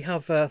merch. We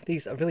have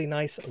these really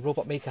nice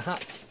Robot Maker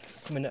hats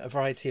come in a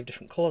variety of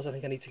different colours. I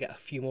think I need to get a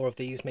few more of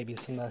these, maybe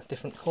some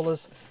different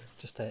colours,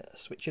 just to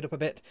switch it up a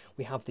bit.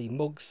 We have the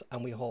mugs,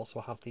 and we also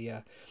have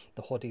the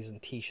hoodies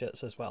and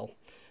t-shirts as well.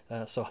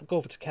 So go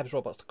over to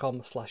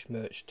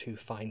kevsrobots.com/merch to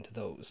find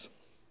those.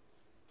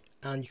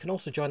 And you can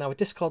also join our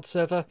Discord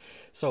server.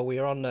 So we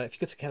are on, if you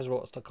go to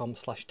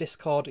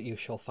kevsrobots.com/discord, you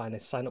shall find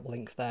a sign up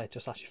link there.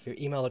 Just ask you for your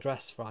email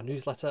address for our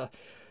newsletter,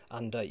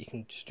 and you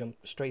can just jump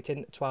straight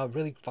into our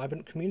really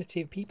vibrant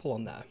community of people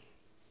on there.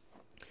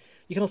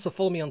 You can also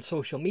follow me on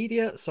social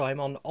media. So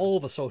I'm on all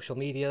the social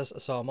medias.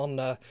 So I'm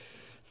on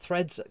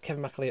Threads at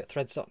Kevin McAleer at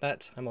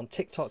threads.net. I'm on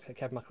TikTok at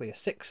Kevin McAleer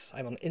 6.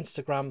 I'm on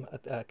Instagram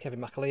at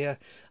Kevin McAleer.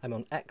 I'm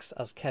on X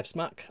as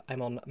KevsMac.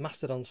 I'm on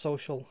Mastodon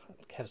Social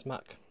at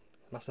KevsMac,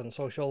 Mastodon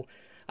Social.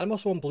 And I'm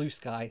also on Blue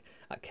Sky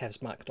at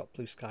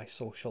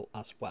kevsmac.blueskysocial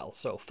as well.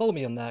 So follow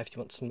me on there if you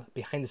want some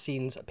behind the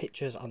scenes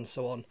pictures and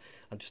so on,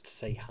 and just to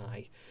say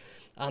hi.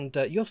 And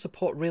your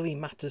support really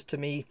matters to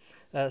me.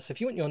 So if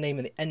you want your name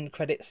in the end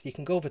credits, you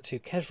can go over to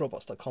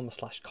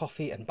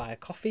kevsrobots.com/coffee and buy a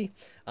coffee.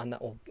 And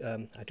that will,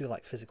 I do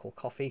like physical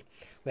coffee.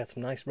 We had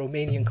some nice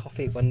Romanian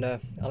coffee when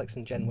Alex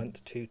and Jen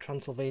went to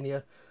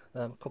Transylvania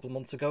a couple of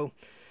months ago.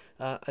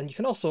 And you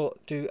can also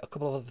do a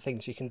couple of other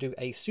things. You can do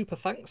a super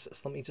thanks.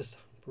 So let me just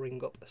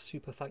bring up a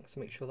super thanks to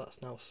make sure that's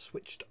now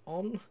switched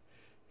on.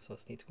 So I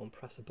just need to go and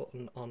press a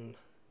button on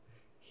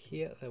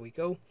here. There we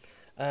go.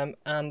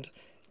 And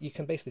you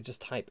can basically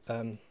just type,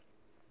 you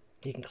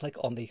can click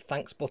on the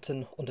thanks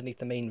button underneath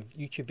the main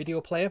YouTube video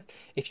player.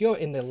 If you're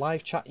in the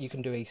live chat, you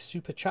can do a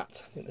super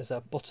chat. I think there's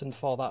a button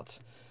for that.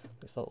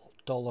 There's a little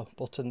dollar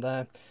button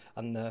there,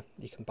 and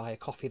you can buy a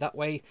coffee that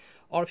way.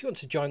 Or if you want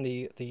to join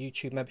the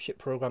YouTube membership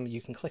program,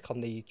 you can click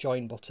on the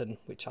join button,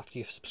 which after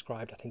you've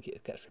subscribed, I think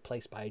it gets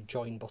replaced by a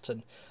join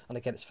button. And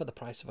again, it's for the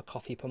price of a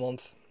coffee per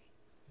month.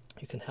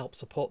 You can help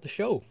support the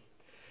show.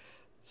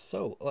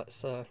 So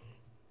let's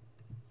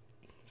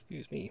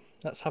excuse me,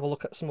 let's have a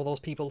look at some of those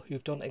people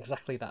who've done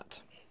exactly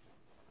that.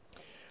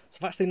 So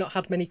I've actually not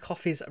had many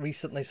coffees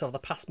recently, so the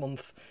past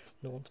month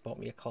no one's bought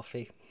me a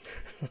coffee.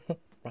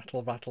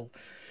 Rattle, rattle.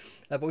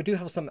 But we do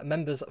have some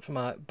members from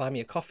our Buy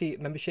Me a Coffee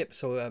membership.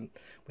 So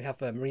we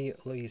have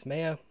Marie-Louise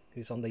Mayer,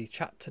 who's on the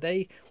chat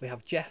today. We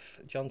have Jeff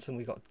Johnson,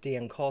 we've got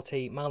Deanne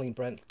Corty, Marlene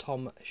Brent,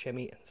 Tom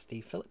Shemi, and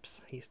Steve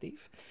Phillips. Hey,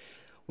 Steve.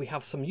 We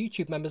have some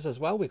YouTube members as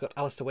well. We've got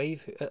Alistair Ware,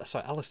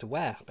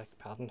 beg your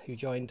pardon, who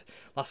joined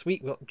last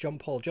week. We've got John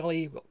Paul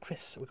Jolly, we've got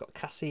Chris, we've got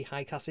Cassie.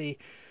 Hi, Cassie.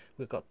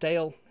 We've got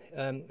Dale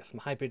from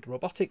Hybrid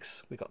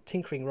Robotics. We've got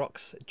Tinkering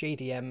Rocks,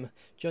 JDM,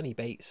 Johnny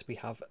Bates. We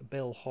have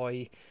Bill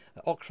Hoy,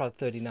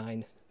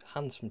 Ockrad39,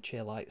 Hans from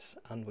Cheerlights,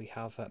 and we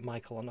have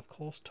Michael and, of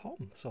course,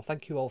 Tom. So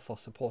thank you all for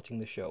supporting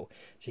the show.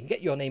 So you can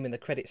get your name in the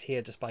credits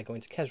here just by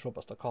going to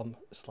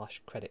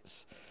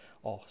kevsrobots.com/credits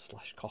or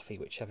 /coffee,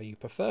 whichever you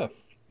prefer.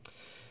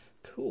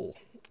 Cool.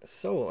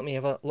 So let me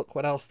have a look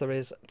what else there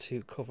is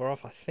to cover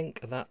off. I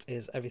think that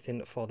is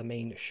everything for the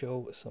main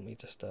show. So let me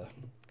just go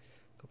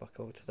back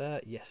over to there.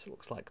 Yes, it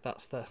looks like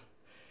that's the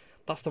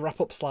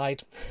wrap-up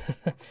slide.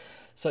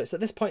 So it's at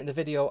this point in the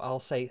video I'll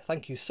say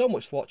thank you so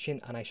much for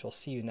watching, and I shall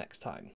see you next time.